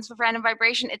what happens with random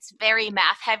vibration. It's very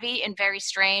math heavy and very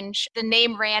strange. The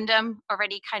name random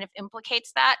already kind of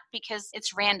implicates that because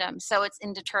it's random, so it's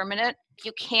indeterminate.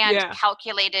 You can't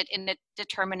calculate it in a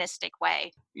deterministic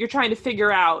way. You're trying to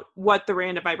figure out what the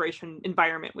random vibration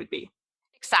environment would be.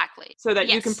 Exactly. So that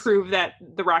you can prove that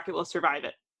the rocket will survive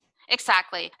it.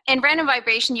 Exactly. And random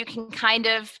vibration, you can kind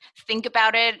of think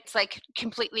about it. It's like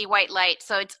completely white light.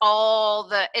 So it's all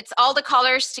the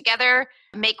colors together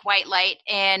make white light.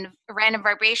 And random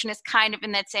vibration is kind of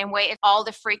in that same way. It's all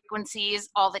the frequencies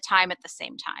all the time at the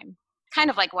same time. Kind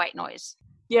of like white noise.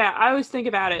 Yeah, I always think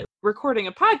about it. Recording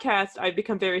a podcast, I've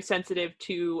become very sensitive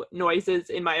to noises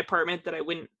in my apartment that I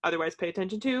wouldn't otherwise pay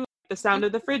attention to. The sound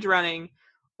of the fridge running,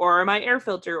 or my air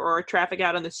filter, or traffic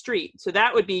out on the street. So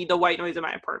that would be the white noise in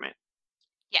my apartment.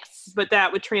 Yes. But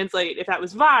that would translate, if that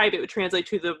was vibe, it would translate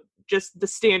to the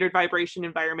standard vibration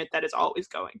environment that is always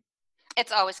going.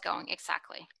 It's always going,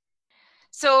 exactly.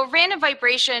 So random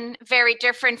vibration, very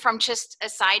different from just a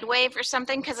sine wave or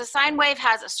something, because a sine wave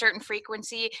has a certain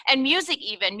frequency, and music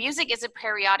is a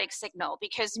periodic signal,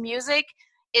 because music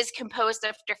is composed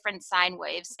of different sine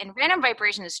waves, and random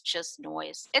vibration is just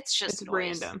noise. It's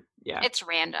noise. Random. Yeah. It's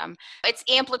random. Its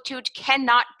amplitude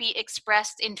cannot be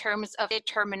expressed in terms of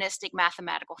deterministic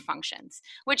mathematical functions,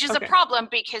 which is a problem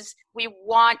because we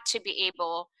want to be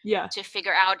able to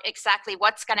figure out exactly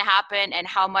what's going to happen and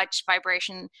how much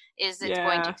vibration is it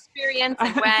going to experience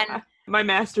and when. My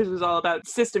master's was all about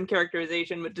system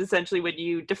characterization, which is essentially when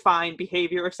you define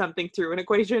behavior of something through an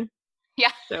equation.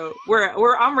 Yeah. So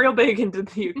I'm real big into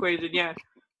the equation,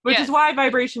 Which is why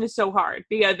vibration is so hard,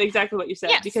 because exactly what you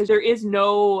said, because there is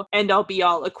no end-all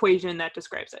be-all equation that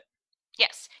describes it.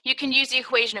 Yes. You can use the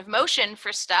equation of motion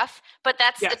for stuff, but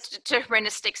that's a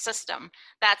deterministic system.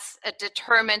 That's a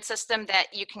determined system that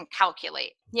you can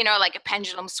calculate, like a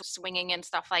pendulum swinging and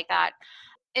stuff like that.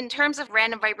 In terms of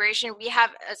random vibration, we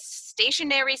have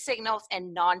stationary signals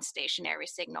and non-stationary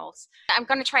signals. I'm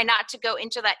going to try not to go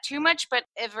into that too much, but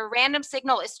if a random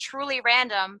signal is truly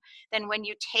random, then when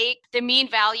you take the mean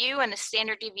value and the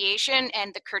standard deviation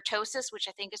and the kurtosis, which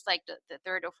I think is like the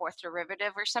third or fourth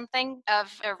derivative or something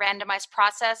of a randomized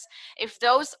process, if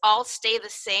those all stay the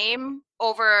same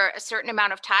over a certain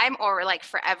amount of time or like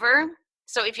forever,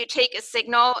 So if you take a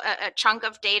signal, a chunk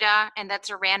of data, and that's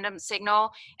a random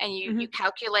signal, and you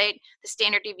calculate the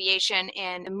standard deviation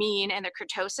and the mean and the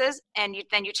kurtosis, and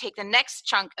then you take the next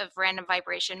chunk of random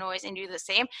vibration noise and do the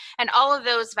same, and all of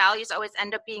those values always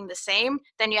end up being the same,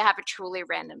 then you have a truly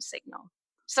random signal.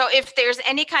 So if there's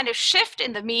any kind of shift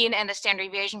in the mean and the standard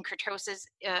deviation, kurtosis,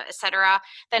 et cetera,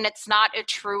 then it's not a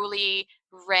truly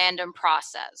random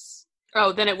process.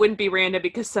 Oh, then it wouldn't be random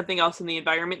because something else in the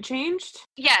environment changed?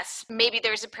 Yes, maybe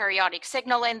there's a periodic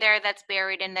signal in there that's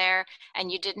buried in there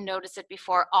and you didn't notice it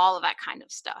before, all of that kind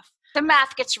of stuff. The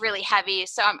math gets really heavy,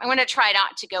 so I'm going to try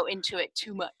not to go into it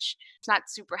too much. It's not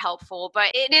super helpful,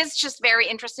 but it is just very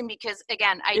interesting because,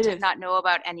 again, I did not know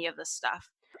about any of this stuff.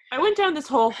 I went down this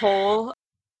whole hole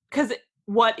because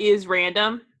what is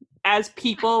random? As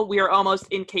people, we are almost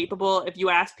incapable. If you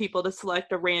ask people to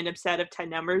select a random set of 10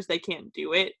 numbers, they can't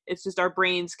do it. It's just our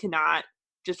brains cannot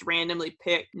just randomly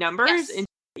pick numbers. Yes. And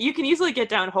you can easily get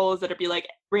down holes that would be like,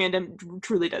 random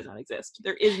truly does not exist.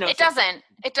 There is no. It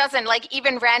doesn't. Like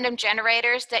even random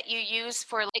generators that you use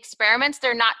for experiments,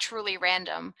 they're not truly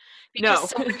random. Because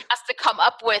someone has to come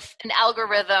up with an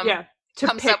algorithm. Yeah. To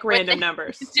pick random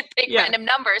numbers. To pick random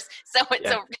numbers. So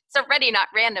it's already not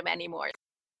random anymore.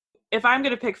 If I'm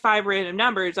going to pick 5 random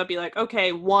numbers, I'll be like,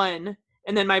 okay, 1.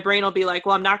 And then my brain will be like,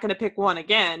 well, I'm not going to pick 1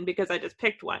 again because I just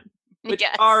picked 1. Which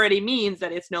already means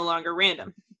that it's no longer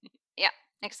random. Yeah,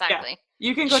 exactly. Yeah.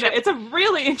 You can go to, it's a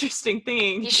really interesting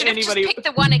thing. You should have just picked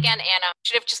the 1 again, Anna. You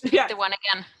should have just picked the 1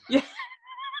 again. Yeah.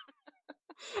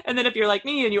 And then if you're like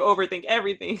me and you overthink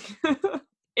everything,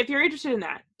 if you're interested in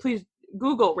that, please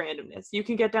Google randomness. You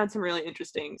can get down some really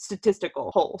interesting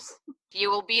statistical holes. You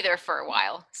will be there for a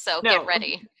while, so get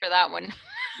ready for that one.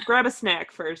 Grab a snack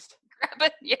first.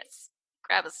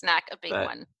 Grab a snack, a big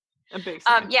one. A big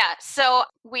snack. So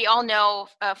we all know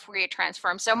Fourier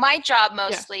transform. So my job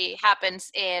mostly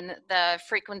happens in the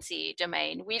frequency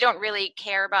domain. We don't really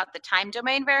care about the time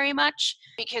domain very much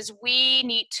because we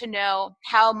need to know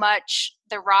how much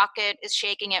the rocket is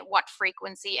shaking at what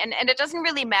frequency. And it doesn't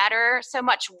really matter so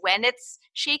much when it's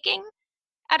shaking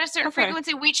at a certain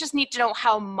frequency. We just need to know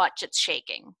how much it's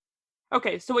shaking.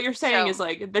 Okay, so what you're saying is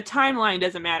like the timeline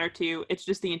doesn't matter to you. It's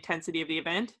just the intensity of the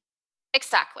event?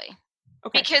 Exactly.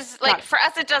 Okay. Because like for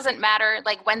us, it doesn't matter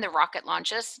like when the rocket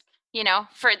launches, you know,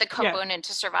 for the component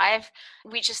to survive.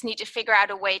 We just need to figure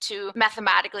out a way to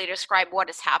mathematically describe what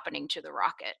is happening to the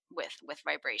rocket with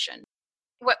vibration.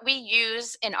 What we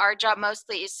use in our job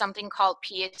mostly is something called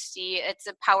PSD. It's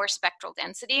a power spectral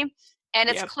density. And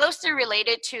it's closely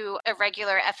related to a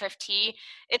regular FFT.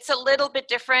 It's a little bit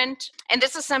different. And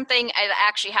this is something I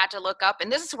actually had to look up.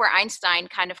 And this is where Einstein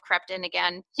kind of crept in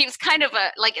again. He was kind of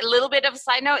a little bit of a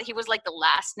side note. He was like the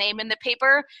last name in the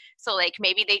paper. So like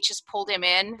maybe they just pulled him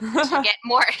in to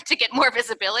get more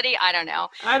visibility. I don't know.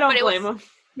 I don't blame him.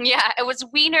 Yeah, it was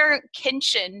Wiener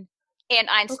Khinchin and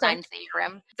Einstein's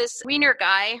theorem. This Wiener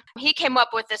guy, he came up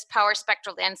with this power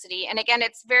spectral density. And again,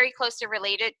 it's very closely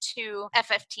related to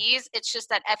FFTs. It's just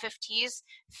that FFTs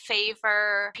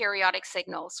favor periodic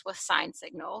signals with sine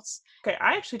signals. Okay,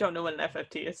 I actually don't know what an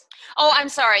FFT is. Oh, I'm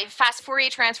sorry. Fast Fourier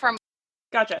transform.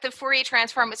 Gotcha. The Fourier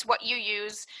transform is what you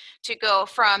use to go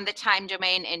from the time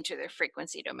domain into the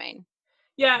frequency domain.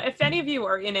 Yeah, if any of you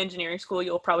are in engineering school,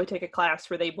 you'll probably take a class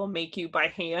where they will make you by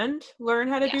hand learn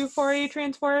how to do Fourier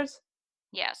transforms.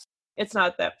 Yes. It's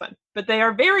not that fun, but they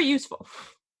are very useful.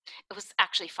 It was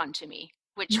actually fun to me,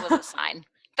 which was a sign.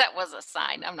 That was a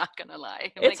sign. I'm not going to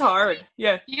lie. It's hard.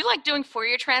 Yeah. You like doing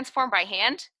Fourier transform by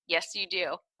hand? Yes, you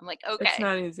do. I'm like, okay. It's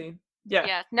not easy. Yeah.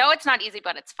 Yeah. No, it's not easy,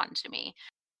 but it's fun to me.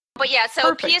 But yeah,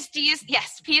 so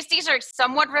PSDs are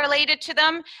somewhat related to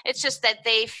them. It's just that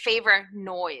they favor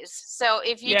noise. So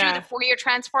if you do the Fourier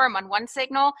transform on one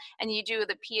signal and you do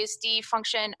the PSD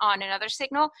function on another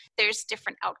signal, there's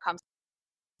different outcomes.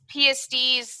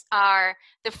 PSDs are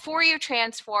the Fourier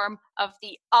transform of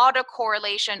the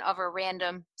autocorrelation of a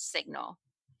random signal.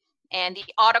 And the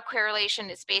autocorrelation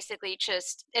is basically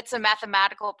it's a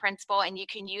mathematical principle, and you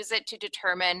can use it to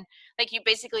determine, like you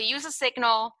basically use a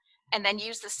signal and then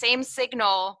use the same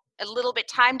signal a little bit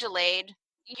time delayed.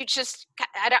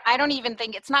 I don't even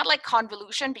think, it's not like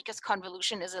convolution, because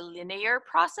convolution is a linear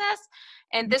process.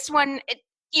 And this one,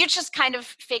 you just kind of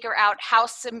figure out how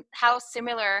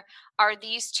similar are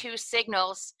these two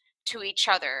signals to each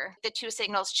other. The two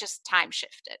signals just time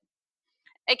shifted.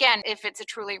 Again, if it's a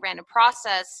truly random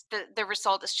process, the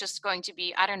result is just going to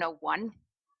be, I don't know, 1.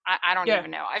 I don't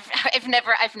even know. I've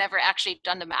never actually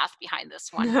done the math behind this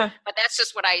one, but that's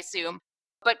just what I assume.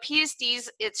 But PSDs,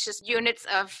 it's just units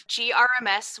of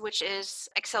GRMS, which is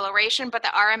acceleration, but the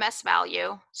RMS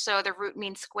value, so the root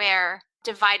mean square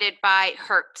divided by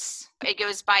hertz. It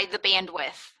goes by the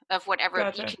bandwidth of whatever.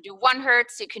 Gotcha. You can do 1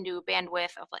 hertz, you can do a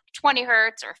bandwidth of like 20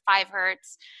 hertz or 5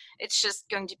 hertz. It's just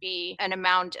going to be an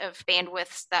amount of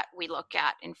bandwidths that we look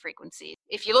at in frequency.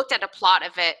 If you looked at a plot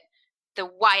of it, the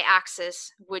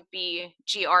y-axis would be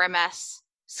GRMS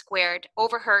squared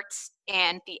over hertz,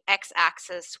 and the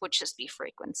x-axis would just be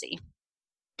frequency.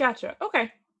 Gotcha.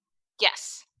 Okay.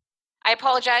 Yes. I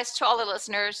apologize to all the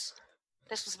listeners.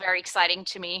 This was very exciting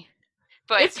to me.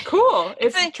 But it's cool.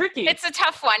 It's tricky. It's a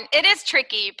tough one. It is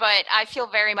tricky, but I feel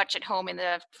very much at home in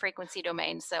the frequency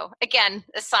domain. So again,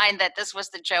 a sign that this was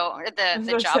the job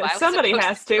I was somebody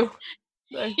has to.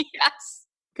 Yes.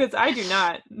 Because I do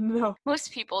not. No.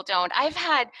 Most people don't. I've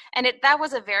had, that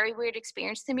was a very weird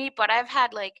experience to me, but I've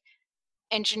had like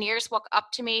engineers walk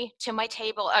up to me, to my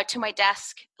table, to my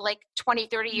desk, like 20,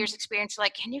 30 years experience,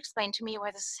 like, can you explain to me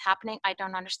why this is happening? I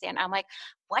don't understand. I'm like,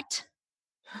 what?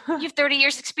 You have 30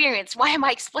 years experience. Why am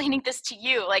I explaining this to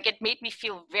you? Like, it made me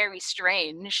feel very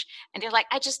strange. And they're like,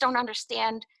 I just don't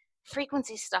understand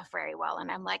frequency stuff very well.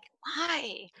 And I'm like,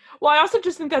 why? Well, I also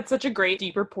just think that's such a great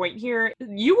deeper point here.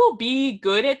 You will be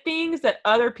good at things that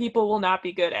other people will not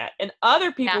be good at. And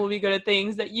other people will be good at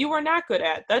things that you are not good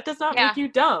at. That does not make you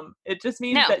dumb. It just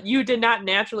means that you did not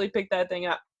naturally pick that thing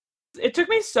up. It took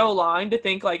me so long to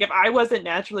think, like, if I wasn't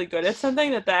naturally good at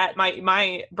something, that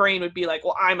my brain would be like,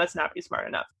 well, I must not be smart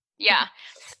enough. Yeah.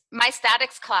 My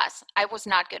statics class, I was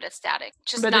not good at statics.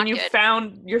 But then you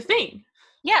found your thing.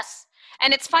 Yes.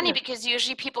 And it's funny because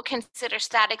usually people consider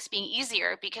statics being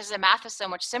easier because the math is so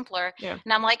much simpler. Yeah.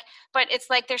 And I'm like, but it's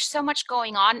like there's so much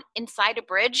going on inside a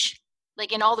bridge,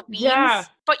 like in all the beams,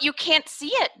 but you can't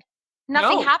see it.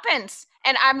 Nothing happens.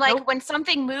 And I'm like, when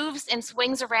something moves and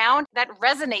swings around, that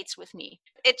resonates with me.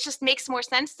 It just makes more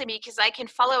sense to me because I can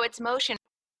follow its motion.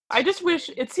 I just wish,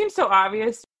 it seems so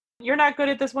obvious. You're not good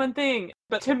at this one thing.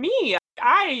 But to me,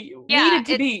 I needed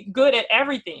to be good at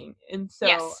everything. And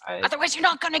so otherwise you're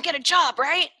not going to get a job,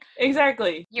 right?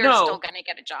 Exactly. You're still going to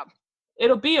get a job.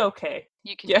 It'll be okay.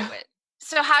 You can do it.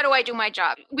 So how do I do my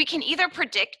job? We can either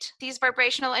predict these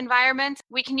vibrational environments.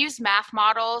 We can use math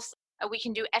models. We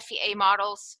can do FEA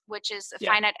models, which is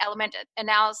finite element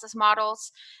analysis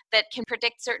models that can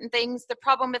predict certain things. The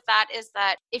problem with that is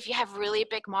that if you have really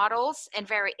big models and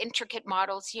very intricate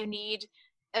models, you need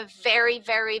a very,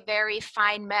 very, very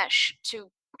fine mesh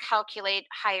to calculate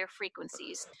higher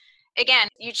frequencies. Again,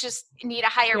 you just need a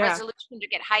higher resolution to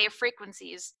get higher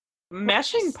frequencies.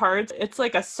 Meshing parts, it's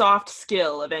like a soft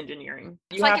skill of engineering.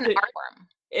 It's like an art form.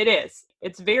 It is.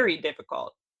 It's very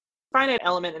difficult. Finite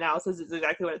element analysis is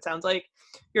exactly what it sounds like.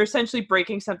 You're essentially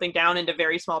breaking something down into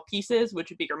very small pieces, which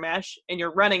would be your mesh, and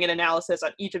you're running an analysis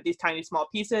on each of these tiny small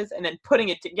pieces, and then putting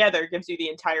it together gives you the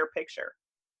entire picture.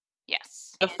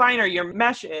 Yes. The finer your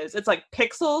mesh is, it's like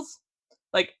pixels.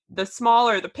 Like, the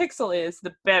smaller the pixel is,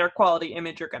 the better quality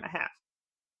image you're going to have.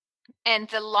 And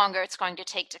the longer it's going to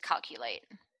take to calculate.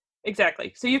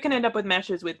 Exactly. So you can end up with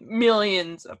meshes with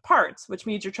millions of parts, which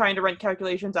means you're trying to run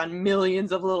calculations on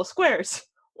millions of little squares.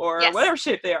 Or whatever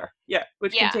shape they are. Yeah,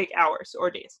 which can take hours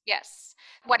or days. Yes.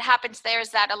 What happens there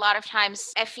is that a lot of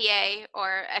times FEA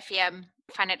or FEM,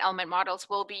 finite element models,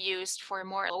 will be used for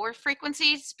more lower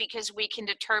frequencies because we can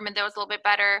determine those a little bit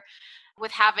better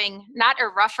with having not a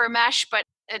rougher mesh, but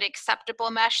an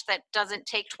acceptable mesh that doesn't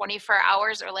take 24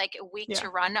 hours or like a week to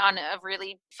run on a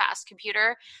really fast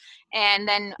computer. And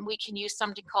then we can use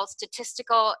something called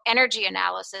statistical energy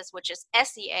analysis, which is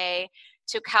SEA,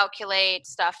 to calculate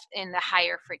stuff in the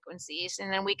higher frequencies.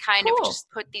 And then we kind of just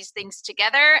put these things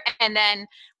together, and then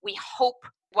we hope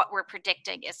what we're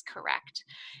predicting is correct.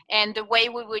 And the way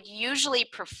we would usually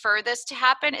prefer this to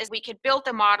happen is we could build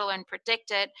the model and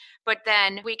predict it, but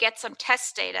then we get some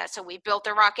test data. So we built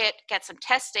a rocket, get some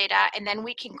test data, and then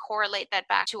we can correlate that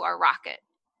back to our rocket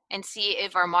and see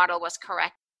if our model was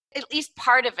correct. At least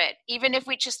part of it, even if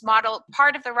we just model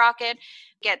part of the rocket,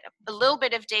 get a little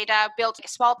bit of data, build a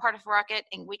small part of the rocket,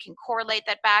 and we can correlate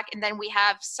that back. And then we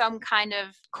have some kind of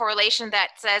correlation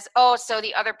that says, oh, so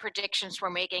the other predictions we're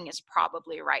making is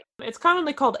probably right. It's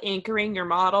commonly called anchoring your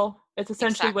model. It's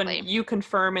essentially when you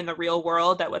confirm in the real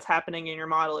world that what's happening in your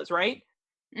model is right.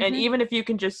 Mm-hmm. And even if you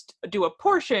can just do a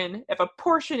portion, if a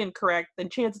portion incorrect, then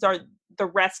chances are the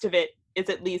rest of it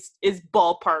is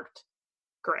ballparked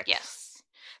correct. Yes.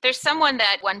 There's someone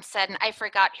that once said, and I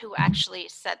forgot who actually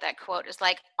said that quote, is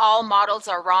like, all models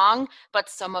are wrong, but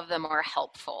some of them are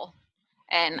helpful.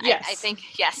 And I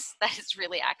think, yes, that is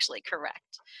really actually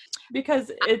correct.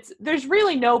 Because there's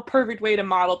really no perfect way to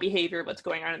model behavior of what's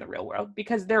going on in the real world,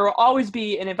 because there will always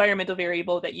be an environmental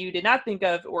variable that you did not think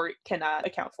of or cannot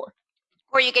account for.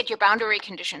 Or you get your boundary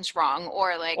conditions wrong,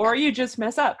 or you just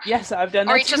mess up. Yes, I've done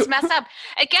that. Or you just mess up.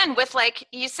 Again, with like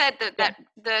you said, that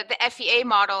the FEA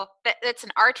model, that's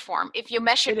an art form. If you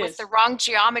mesh it with the wrong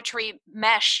geometry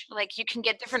mesh, like you can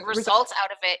get different results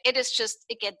out of it. It is just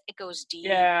it goes deep.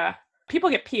 Yeah. People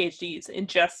get PhDs in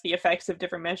just the effects of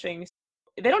different meshings.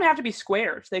 They don't have to be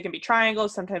squares. They can be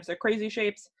triangles. Sometimes they're crazy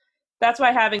shapes. That's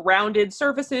why having rounded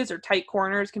surfaces or tight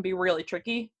corners can be really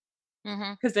tricky.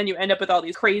 Because then you end up with all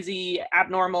these crazy,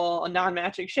 abnormal,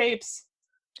 non-matching shapes.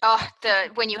 Oh,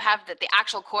 when you have the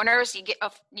actual corners, you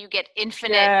get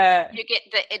infinite. Yeah. You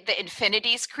get the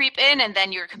infinities creep in, and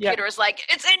then your computer is like,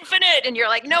 it's infinite, and you're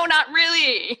like, no, not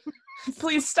really.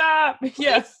 Please stop.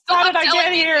 Yes. How did I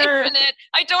get here? Infinite.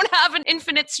 I don't have an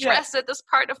infinite stress at this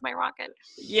part of my rocket.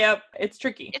 Yep, it's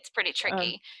tricky. It's pretty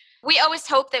tricky. We always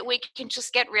hope that we can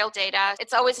just get real data.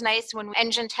 It's always nice when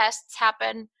engine tests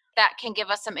happen. That can give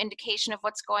us some indication of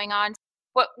what's going on.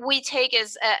 What we take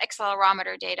is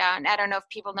accelerometer data, and I don't know if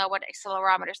people know what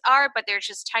accelerometers are, but they're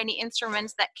just tiny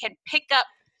instruments that can pick up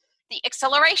the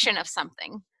acceleration of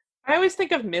something. I always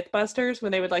think of Mythbusters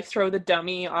when they would like throw the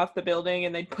dummy off the building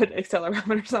and they'd put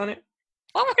accelerometers on it.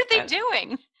 What were they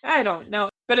doing? I don't know.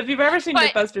 But if you've ever seen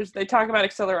Mythbusters, they talk about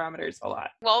accelerometers a lot.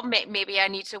 Well, maybe I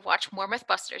need to watch more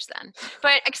Mythbusters then.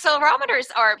 But accelerometers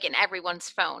are in everyone's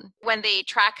phone. When they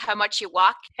track how much you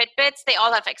walk, Fitbits, they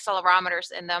all have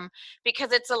accelerometers in them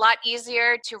because it's a lot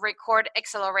easier to record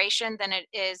acceleration than it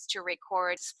is to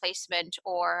record displacement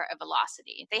or a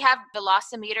velocity. They have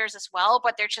velocimeters as well,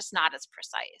 but they're just not as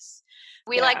precise.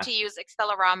 We like to use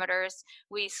accelerometers.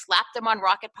 We slap them on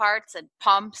rocket parts and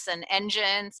pumps and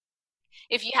engines.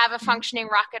 If you have a functioning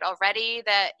rocket already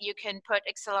that you can put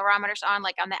accelerometers on,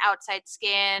 like on the outside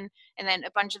skin, and then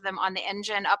a bunch of them on the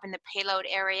engine up in the payload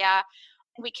area,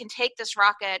 we can take this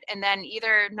rocket and then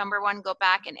either, number one, go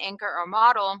back and anchor or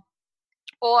model,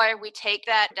 or we take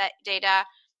that data,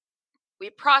 we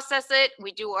process it,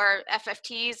 we do our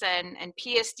FFTs and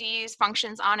PSDs,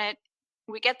 functions on it,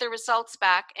 we get the results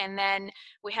back, and then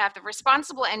we have the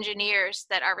responsible engineers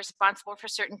that are responsible for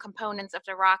certain components of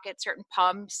the rocket, certain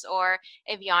pumps or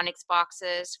avionics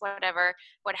boxes, whatever,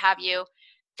 what have you.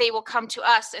 They will come to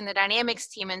us in the dynamics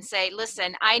team and say,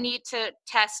 listen, I need to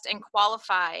test and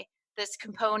qualify this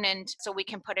component so we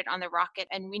can put it on the rocket,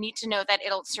 and we need to know that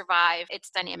it'll survive its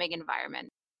dynamic environment.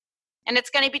 And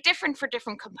it's going to be different for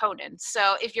different components.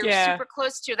 So if you're super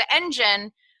close to the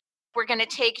engine, we're going to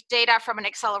take data from an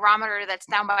accelerometer that's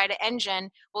down by the engine.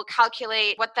 We'll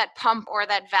calculate what that pump or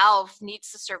that valve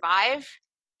needs to survive.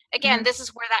 Again, this is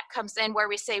where that comes in, where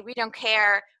we say we don't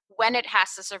care when it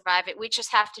has to survive it. We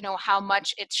just have to know how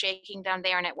much it's shaking down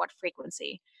there and at what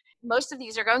frequency. Most of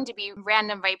these are going to be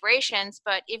random vibrations,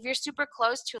 but if you're super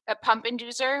close to a pump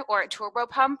inducer or a turbo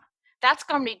pump, that's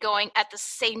going to be going at the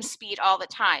same speed all the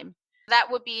time. That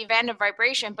would be random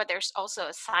vibration, but there's also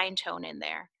a sine tone in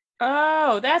there.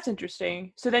 Oh, that's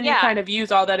interesting. So then you kind of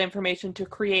use all that information to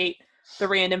create the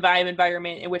random vibe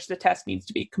environment in which the test needs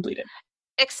to be completed.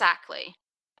 Exactly.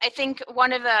 I think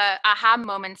one of the aha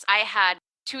moments I had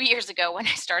 2 years ago when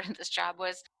I started this job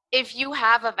was if you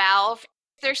have a valve,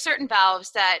 there's certain valves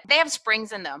that they have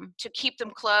springs in them to keep them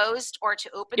closed or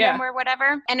to open them or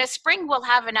whatever. And a spring will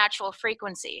have a natural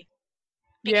frequency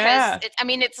because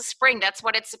it's a spring. That's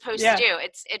what it's supposed to do.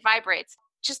 It vibrates.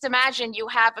 Just imagine you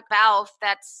have a valve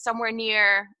that's somewhere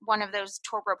near one of those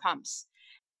turbo pumps.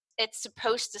 It's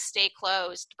supposed to stay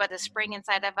closed, but the spring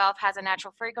inside that valve has a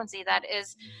natural frequency that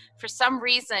is, for some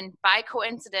reason, by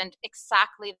coincidence,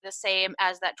 exactly the same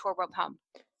as that turbo pump.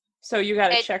 So you got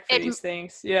to check for these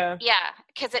things. Yeah. Yeah,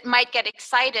 because it might get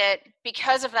excited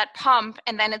because of that pump,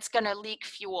 and then it's going to leak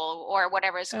fuel or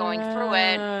whatever is going through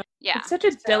it. Yeah. It's such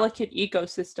a delicate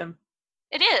ecosystem.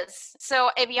 It is. So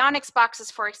avionics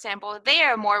boxes, for example, they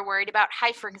are more worried about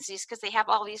high frequencies because they have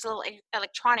all these little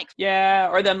electronics. Yeah,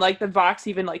 or them like the Vox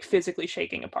even like physically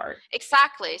shaking apart.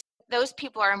 Exactly. Those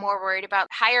people are more worried about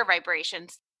higher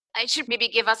vibrations. I should maybe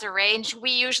give us a range.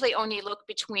 We usually only look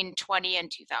between 20 and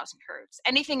 2000 hertz.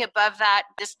 Anything above that,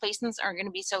 displacements are going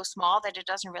to be so small that it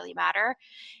doesn't really matter.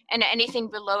 And anything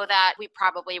below that, we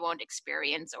probably won't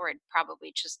experience, or it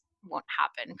probably just won't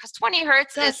happen, because 20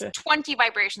 hertz is 20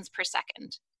 vibrations per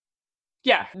second.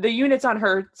 Yeah, the units on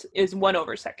hertz is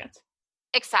 1/2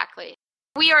 Exactly.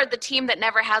 We are the team that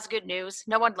never has good news.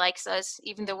 No one likes us,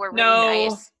 even though we're really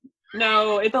nice.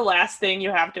 No, it's the last thing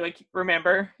you have to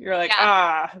remember. You're like,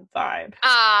 vibe.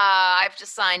 I've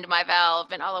just signed my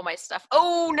valve and all of my stuff.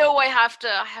 Oh no, I have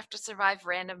to survive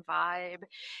random vibe.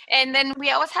 And then we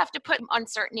always have to put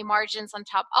uncertainty margins on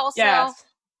top also. Yes.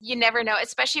 You never know,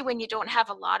 especially when you don't have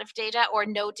a lot of data or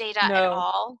no data at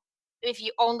all. if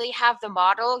you only have the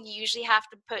model, you usually have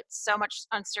to put so much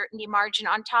uncertainty margin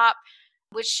on top,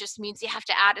 which just means you have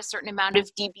to add a certain amount of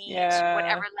dB to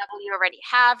whatever level you already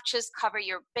have, just cover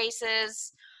your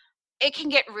bases. It can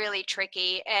get really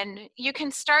tricky, and you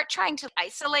can start trying to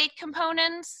isolate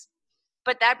components,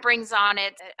 but that brings on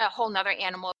it a whole nother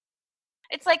animal.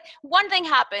 It's like one thing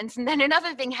happens, and then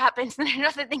another thing happens, and then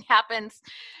another thing happens.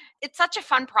 It's such a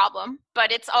fun problem,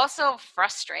 but it's also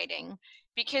frustrating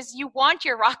because you want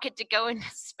your rocket to go into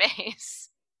space.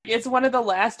 It's one of the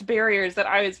last barriers that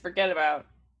I always forget about.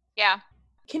 Yeah.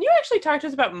 Can you actually talk to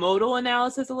us about modal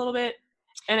analysis a little bit?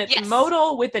 And it's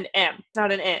modal with an M,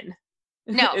 not an N.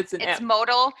 No, it's M.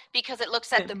 Modal because it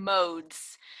looks at the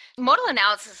modes. Modal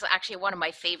analysis is actually one of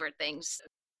my favorite things.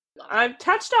 I've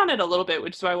touched on it a little bit,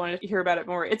 which is why I wanted to hear about it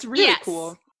more. It's really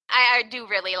cool. I do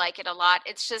really like it a lot.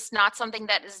 It's just not something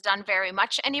that is done very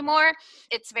much anymore.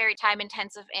 It's very time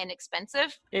intensive and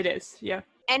expensive. It is, yeah.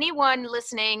 Anyone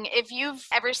listening, if you've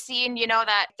ever seen,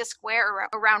 that the square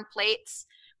around plates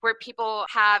where people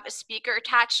have a speaker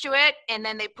attached to it and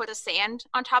then they put the sand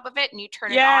on top of it and you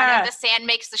turn it on and the sand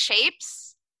makes the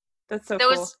shapes. That's so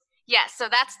cool. Yeah, so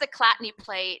that's the Chladni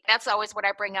plate. That's always what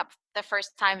I bring up the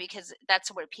first time because that's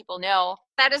what people know.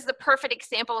 That is the perfect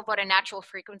example of what a natural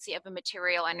frequency of a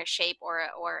material and a shape or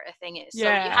a thing is. So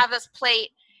you have this plate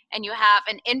and you have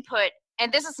an input,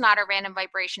 and this is not a random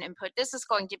vibration input. This is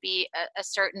going to be a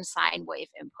certain sine wave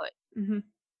input. Mm-hmm.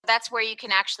 That's where you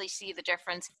can actually see the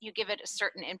difference. You give it a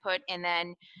certain input and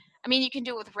then, you can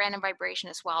do it with random vibration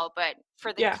as well, but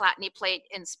for the Chladni plate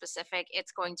in specific,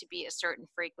 it's going to be a certain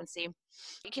frequency.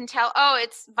 You can tell,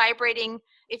 it's vibrating.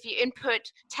 If you input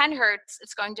 10 hertz,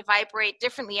 it's going to vibrate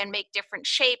differently and make different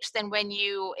shapes than when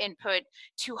you input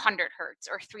 200 hertz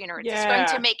or 300 hertz. It's going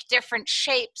to make different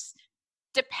shapes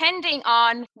depending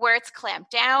on where it's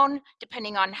clamped down,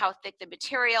 depending on how thick the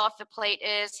material of the plate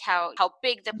is, how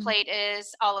big the plate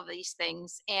is, all of these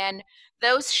things. And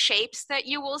those shapes that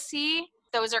you will see,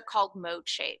 those are called mode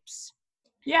shapes.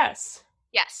 Yes.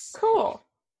 Cool.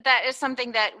 That is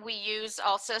something that we use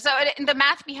also. So the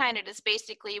math behind it is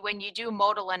basically when you do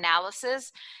modal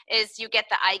analysis is you get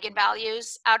the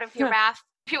eigenvalues out of your math.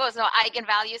 People know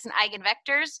eigenvalues and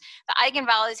eigenvectors. The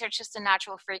eigenvalues are just the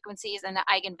natural frequencies and the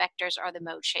eigenvectors are the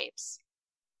mode shapes.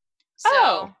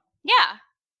 So, yeah.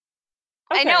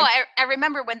 Okay. I know. I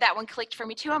remember when that one clicked for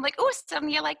me too. I'm like,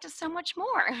 suddenly I liked it so much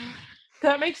more.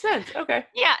 That makes sense. Okay.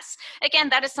 Yes. Again,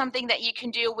 that is something that you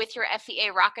can do with your FEA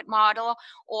rocket model,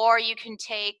 or you can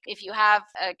take, if you have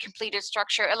a completed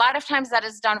structure, a lot of times that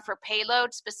is done for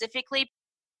payload specifically.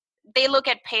 They look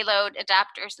at payload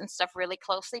adapters and stuff really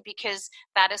closely because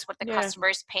that is what the customer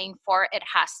is paying for. It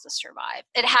has to survive.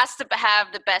 It has to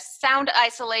have the best sound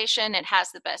isolation. It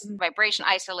has the best vibration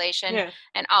isolation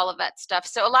and all of that stuff.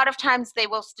 So a lot of times they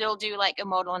will still do like a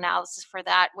modal analysis for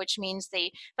that, which means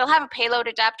they'll have a payload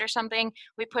adapter or something.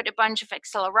 We put a bunch of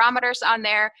accelerometers on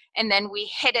there and then we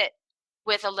hit it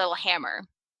with a little hammer.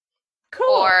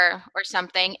 Cool. Or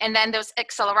something. And then those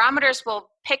accelerometers will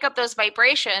pick up those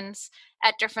vibrations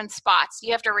at different spots.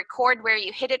 You have to record where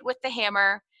you hit it with the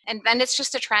hammer, and then it's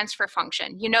just a transfer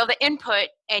function. You know the input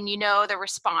and you know the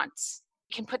response.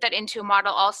 You can put that into a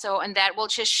model also, and that will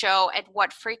just show at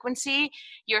what frequency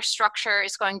your structure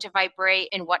is going to vibrate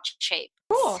in what shape.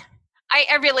 Cool.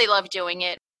 I really love doing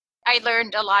it. I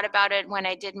learned a lot about it when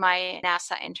I did my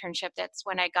NASA internship. That's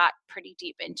when I got pretty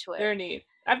deep into it. Very neat.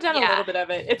 I've done a little bit of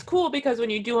it. It's cool because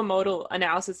when you do a modal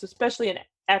analysis, especially in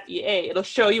FEA, it'll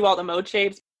show you all the mode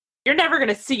shapes. You're never going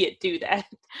to see it do that.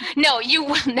 No, you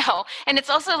will no. And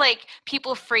it's also like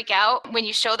people freak out when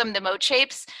you show them the mode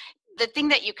shapes. The thing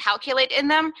that you calculate in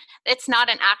them, it's not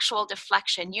an actual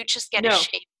deflection. You just get a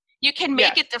shape. You can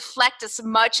make it deflect as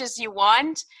much as you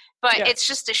want, but it's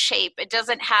just a shape. It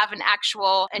doesn't have an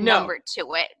actual number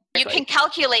to it. You can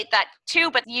calculate that too,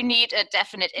 but you need a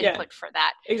definite input for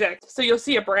that. Exactly. So you'll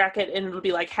see a bracket and it'll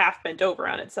be like half bent over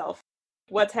on itself.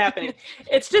 What's happening?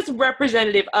 It's just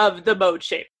representative of the mode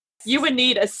shape. You would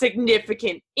need a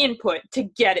significant input to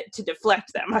get it to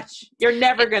deflect that much. You're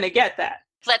never going to get that.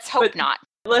 Let's hope not.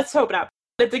 Let's hope not.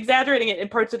 It's exaggerating it in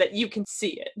parts so that you can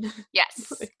see it.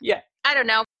 Yes. Yeah. I don't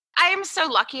know. I am so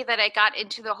lucky that I got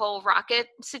into the whole rocket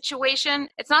situation.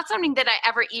 It's not something that I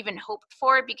ever even hoped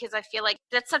for because I feel like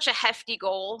that's such a hefty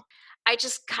goal. I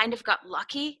just kind of got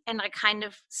lucky and I kind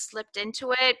of slipped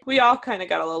into it. We all kind of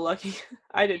got a little lucky.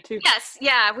 I did too. Yes,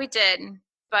 yeah, we did.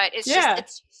 But it's just,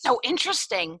 it's so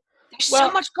interesting. There's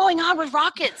so much going on with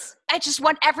rockets. I just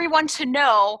want everyone to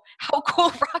know how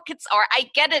cool rockets are. I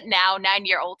get it now,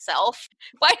 9-year-old self.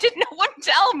 Why did no one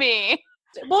tell me?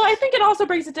 Well, I think it also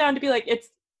brings it down to be like,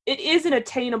 it is an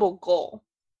attainable goal.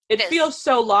 it feels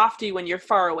so lofty when you're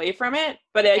far away from it,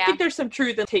 but I think there's some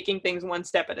truth in taking things one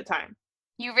step at a time.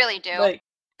 You really do. Like,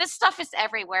 this stuff is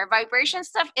everywhere. Vibration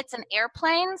stuff, it's in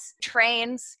airplanes,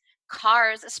 trains,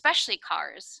 cars, especially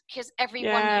cars, because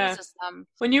everyone uses them.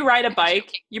 When you ride a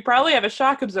bike, you probably have a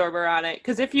shock absorber on it,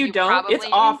 because if you don't, it's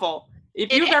awful.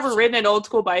 If you've ever ridden an old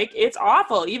school bike, it's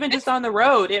awful. Even just on the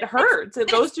road, it hurts. It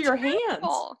goes to your hands.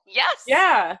 Yes.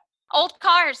 Yeah. Old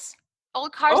cars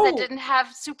that didn't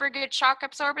have super good shock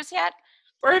absorbers yet.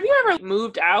 Or have you ever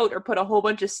moved out or put a whole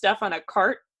bunch of stuff on a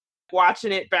cart,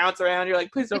 watching it bounce around? You're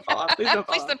like, please don't fall off. Please don't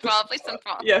fall off. Please don't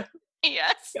fall. Yeah.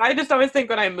 Yes. I just always think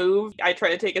when I move, I try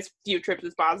to take as few trips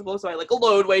as possible, so I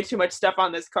load way too much stuff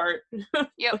on this cart.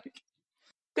 Yep.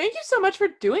 Thank you so much for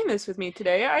doing this with me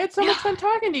today. I had so much fun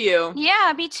talking to you.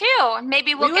 Yeah, me too.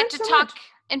 Maybe we'll get to talk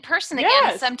in person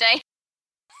again someday.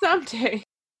 Someday.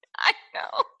 I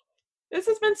know. This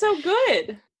has been so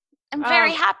good. I'm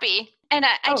very happy. And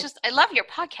I love your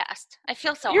podcast. I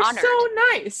feel so You're honored. You're so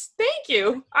nice. Thank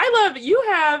you.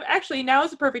 Actually, now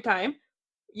is the perfect time.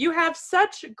 You have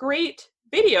such great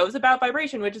videos about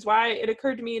vibration, which is why it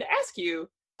occurred to me to ask you,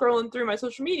 scrolling through my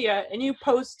social media, and you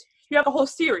have a whole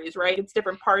series, right? It's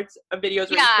different parts of videos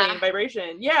where you explain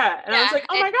vibration. Yeah. And I was like,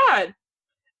 oh my God,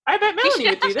 I bet Melanie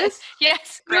would do this.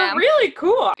 Yes. You're really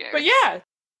cool. But yeah,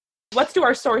 let's do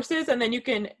our sources, and then you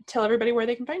can tell everybody where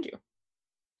they can find you.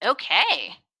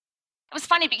 Okay. It was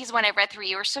funny because when I read through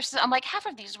your sources, I'm like, half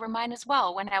of these were mine as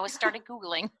well when I started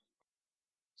Googling.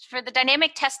 For the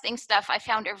dynamic testing stuff, I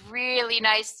found a really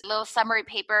nice little summary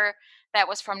paper that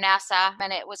was from NASA,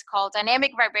 and it was called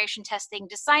Dynamic Vibration Testing,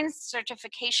 Design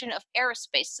Certification of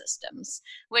Aerospace Systems,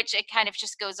 which it kind of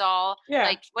just goes all,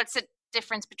 like, what's the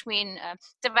difference between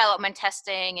development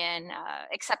testing and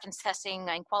acceptance testing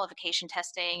and qualification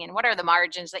testing, and what are the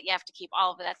margins that you have to keep,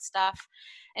 all of that stuff.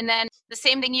 And then the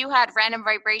same thing you had, random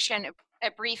vibration,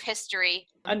 a brief history.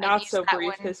 A not so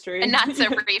brief history. A not so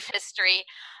brief history.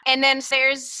 And then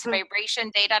there's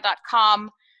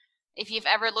vibrationdata.com. If you've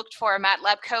ever looked for a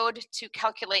MATLAB code to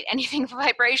calculate anything for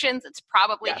vibrations, it's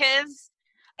probably his.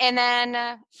 And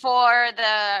then for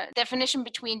the definition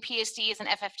between PSTs and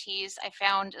FFTs, I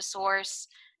found a source,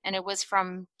 and it was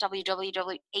from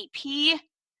WWW8P.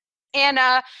 And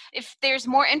if there's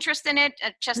more interest in it,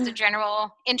 just a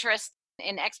general interest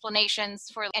in explanations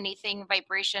for anything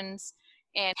vibrations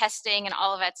and testing and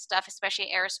all of that stuff,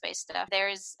 especially aerospace stuff,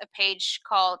 there's a page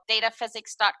called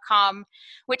dataphysics.com,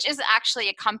 which is actually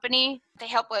a company. They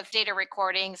help with data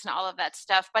recordings and all of that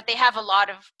stuff, but they have a lot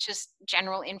of just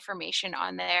general information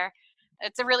on there.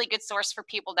 It's a really good source for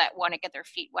people that want to get their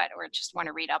feet wet or just want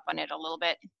to read up on it a little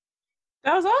bit.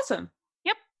 That was awesome.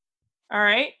 Yep. All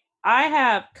right. I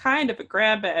have kind of a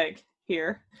grab bag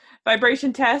here.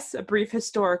 Vibration Tests, A Brief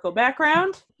Historical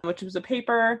Background, which was a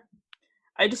paper.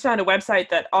 I just found a website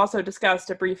that also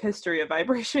discussed a brief history of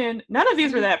vibration. None of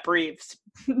these were that brief.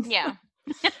 Yeah.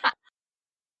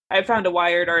 I found a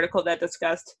Wired article that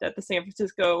discussed that the San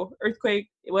Francisco earthquake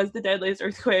was the deadliest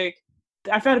earthquake.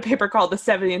 I found a paper called The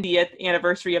 70th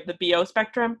Anniversary of the BO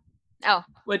Spectrum,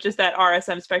 which is that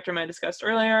RSM spectrum I discussed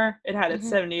earlier. It had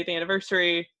its 70th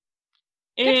anniversary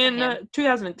in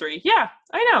 2003. Yeah,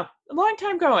 I know. A long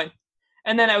time going.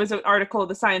 And then it was an article,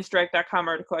 the ScienceDirect.com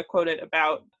article I quoted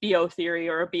about BO theory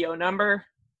or a BO number.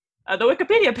 The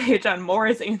Wikipedia page on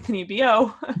Morris Anthony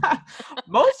BO.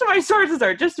 Most of my sources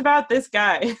are just about this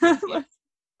guy.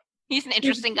 He's an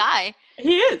interesting guy.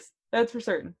 He is. That's for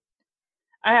certain.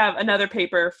 I have another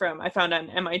paper I found on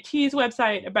MIT's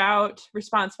website about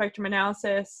response spectrum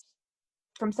analysis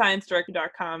from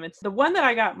ScienceDirect.com. It's the one that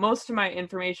I got most of my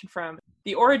information from,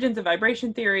 The Origins of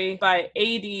Vibration Theory by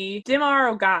A.D.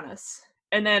 Dimaroganis.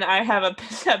 And then I have a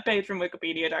page from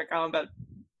Wikipedia.com about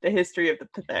the history of the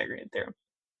Pythagorean theorem.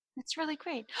 That's really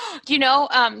great. Do you know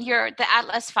the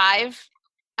Atlas V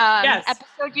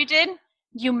episode you did?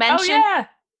 You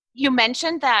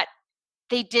mentioned that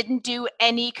they didn't do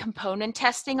any component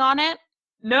testing on it.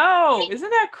 No, isn't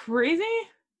that crazy?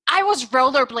 I was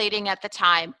rollerblading at the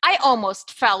time. I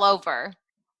almost fell over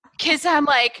because I'm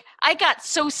like, I got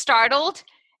so startled.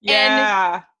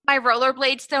 Yeah. And my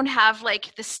rollerblades don't have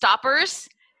like the stoppers.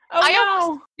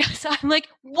 So I'm like,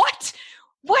 what?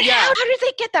 What? Yeah. How did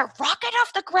they get that rocket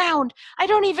off the ground? I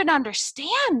don't even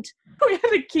understand. We had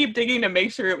to keep digging to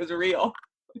make sure it was real.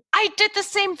 I did the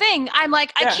same thing. I'm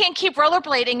like, I can't keep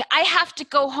rollerblading. I have to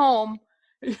go home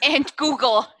and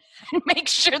Google and make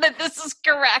sure that this is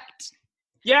correct.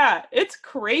 Yeah, it's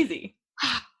crazy.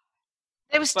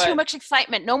 There was too much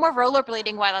excitement. No more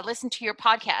rollerblading while I listen to your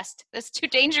podcast. That's too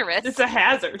dangerous. It's a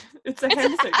hazard. It's a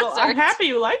hazard. Well, I'm happy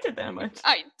you liked it that much.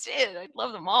 I did. I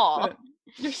love them all. But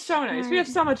you're so nice. We have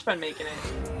so much fun making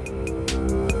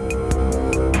it.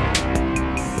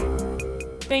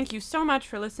 Thank you so much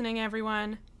for listening,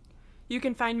 everyone. You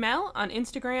can find Mel on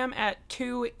Instagram at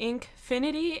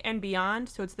 2inkfinity and beyond,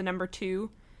 so it's the number 2,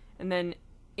 and then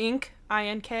ink,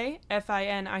 I-N-K,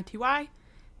 F-I-N-I-T-Y,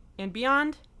 and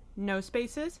beyond, no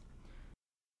spaces.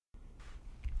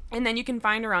 And then you can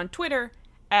find her on Twitter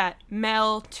at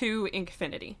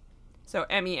Mel2inkfinity, so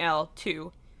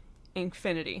MEL2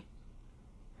 Inkfinity.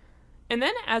 And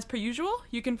then, as per usual,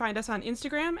 you can find us on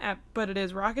Instagram at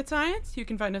ButItIsRocketScience. You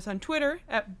can find us on Twitter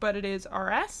at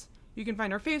ButItIsRS. You can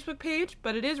find our Facebook page,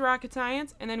 But It Is Rocket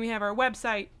Science, and then we have our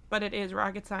website,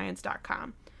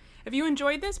 butitisrocketscience.com. If you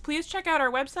enjoyed this, please check out our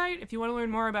website. If you want to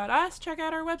learn more about us, check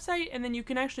out our website, and then you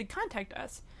can actually contact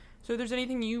us. So if there's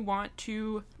anything you want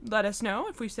to let us know,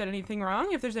 if we've said anything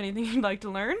wrong, if there's anything you'd like to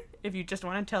learn, if you just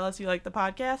want to tell us you like the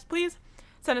podcast, please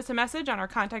send us a message on our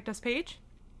Contact Us page.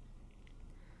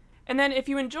 And then if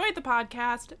you enjoyed the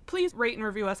podcast, please rate and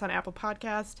review us on Apple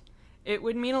Podcast. It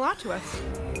would mean a lot to us.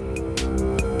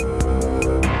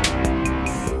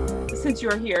 Since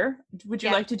you're here, would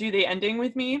you like to do the ending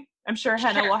with me? I'm sure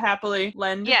Henna will happily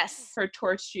lend her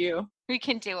torch to you. We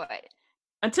can do it.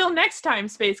 Until next time,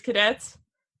 Space Cadets.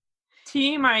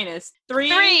 T-minus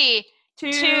 3,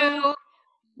 2,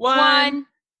 1.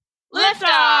 Lift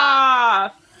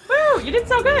off! Woo! You did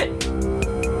so good!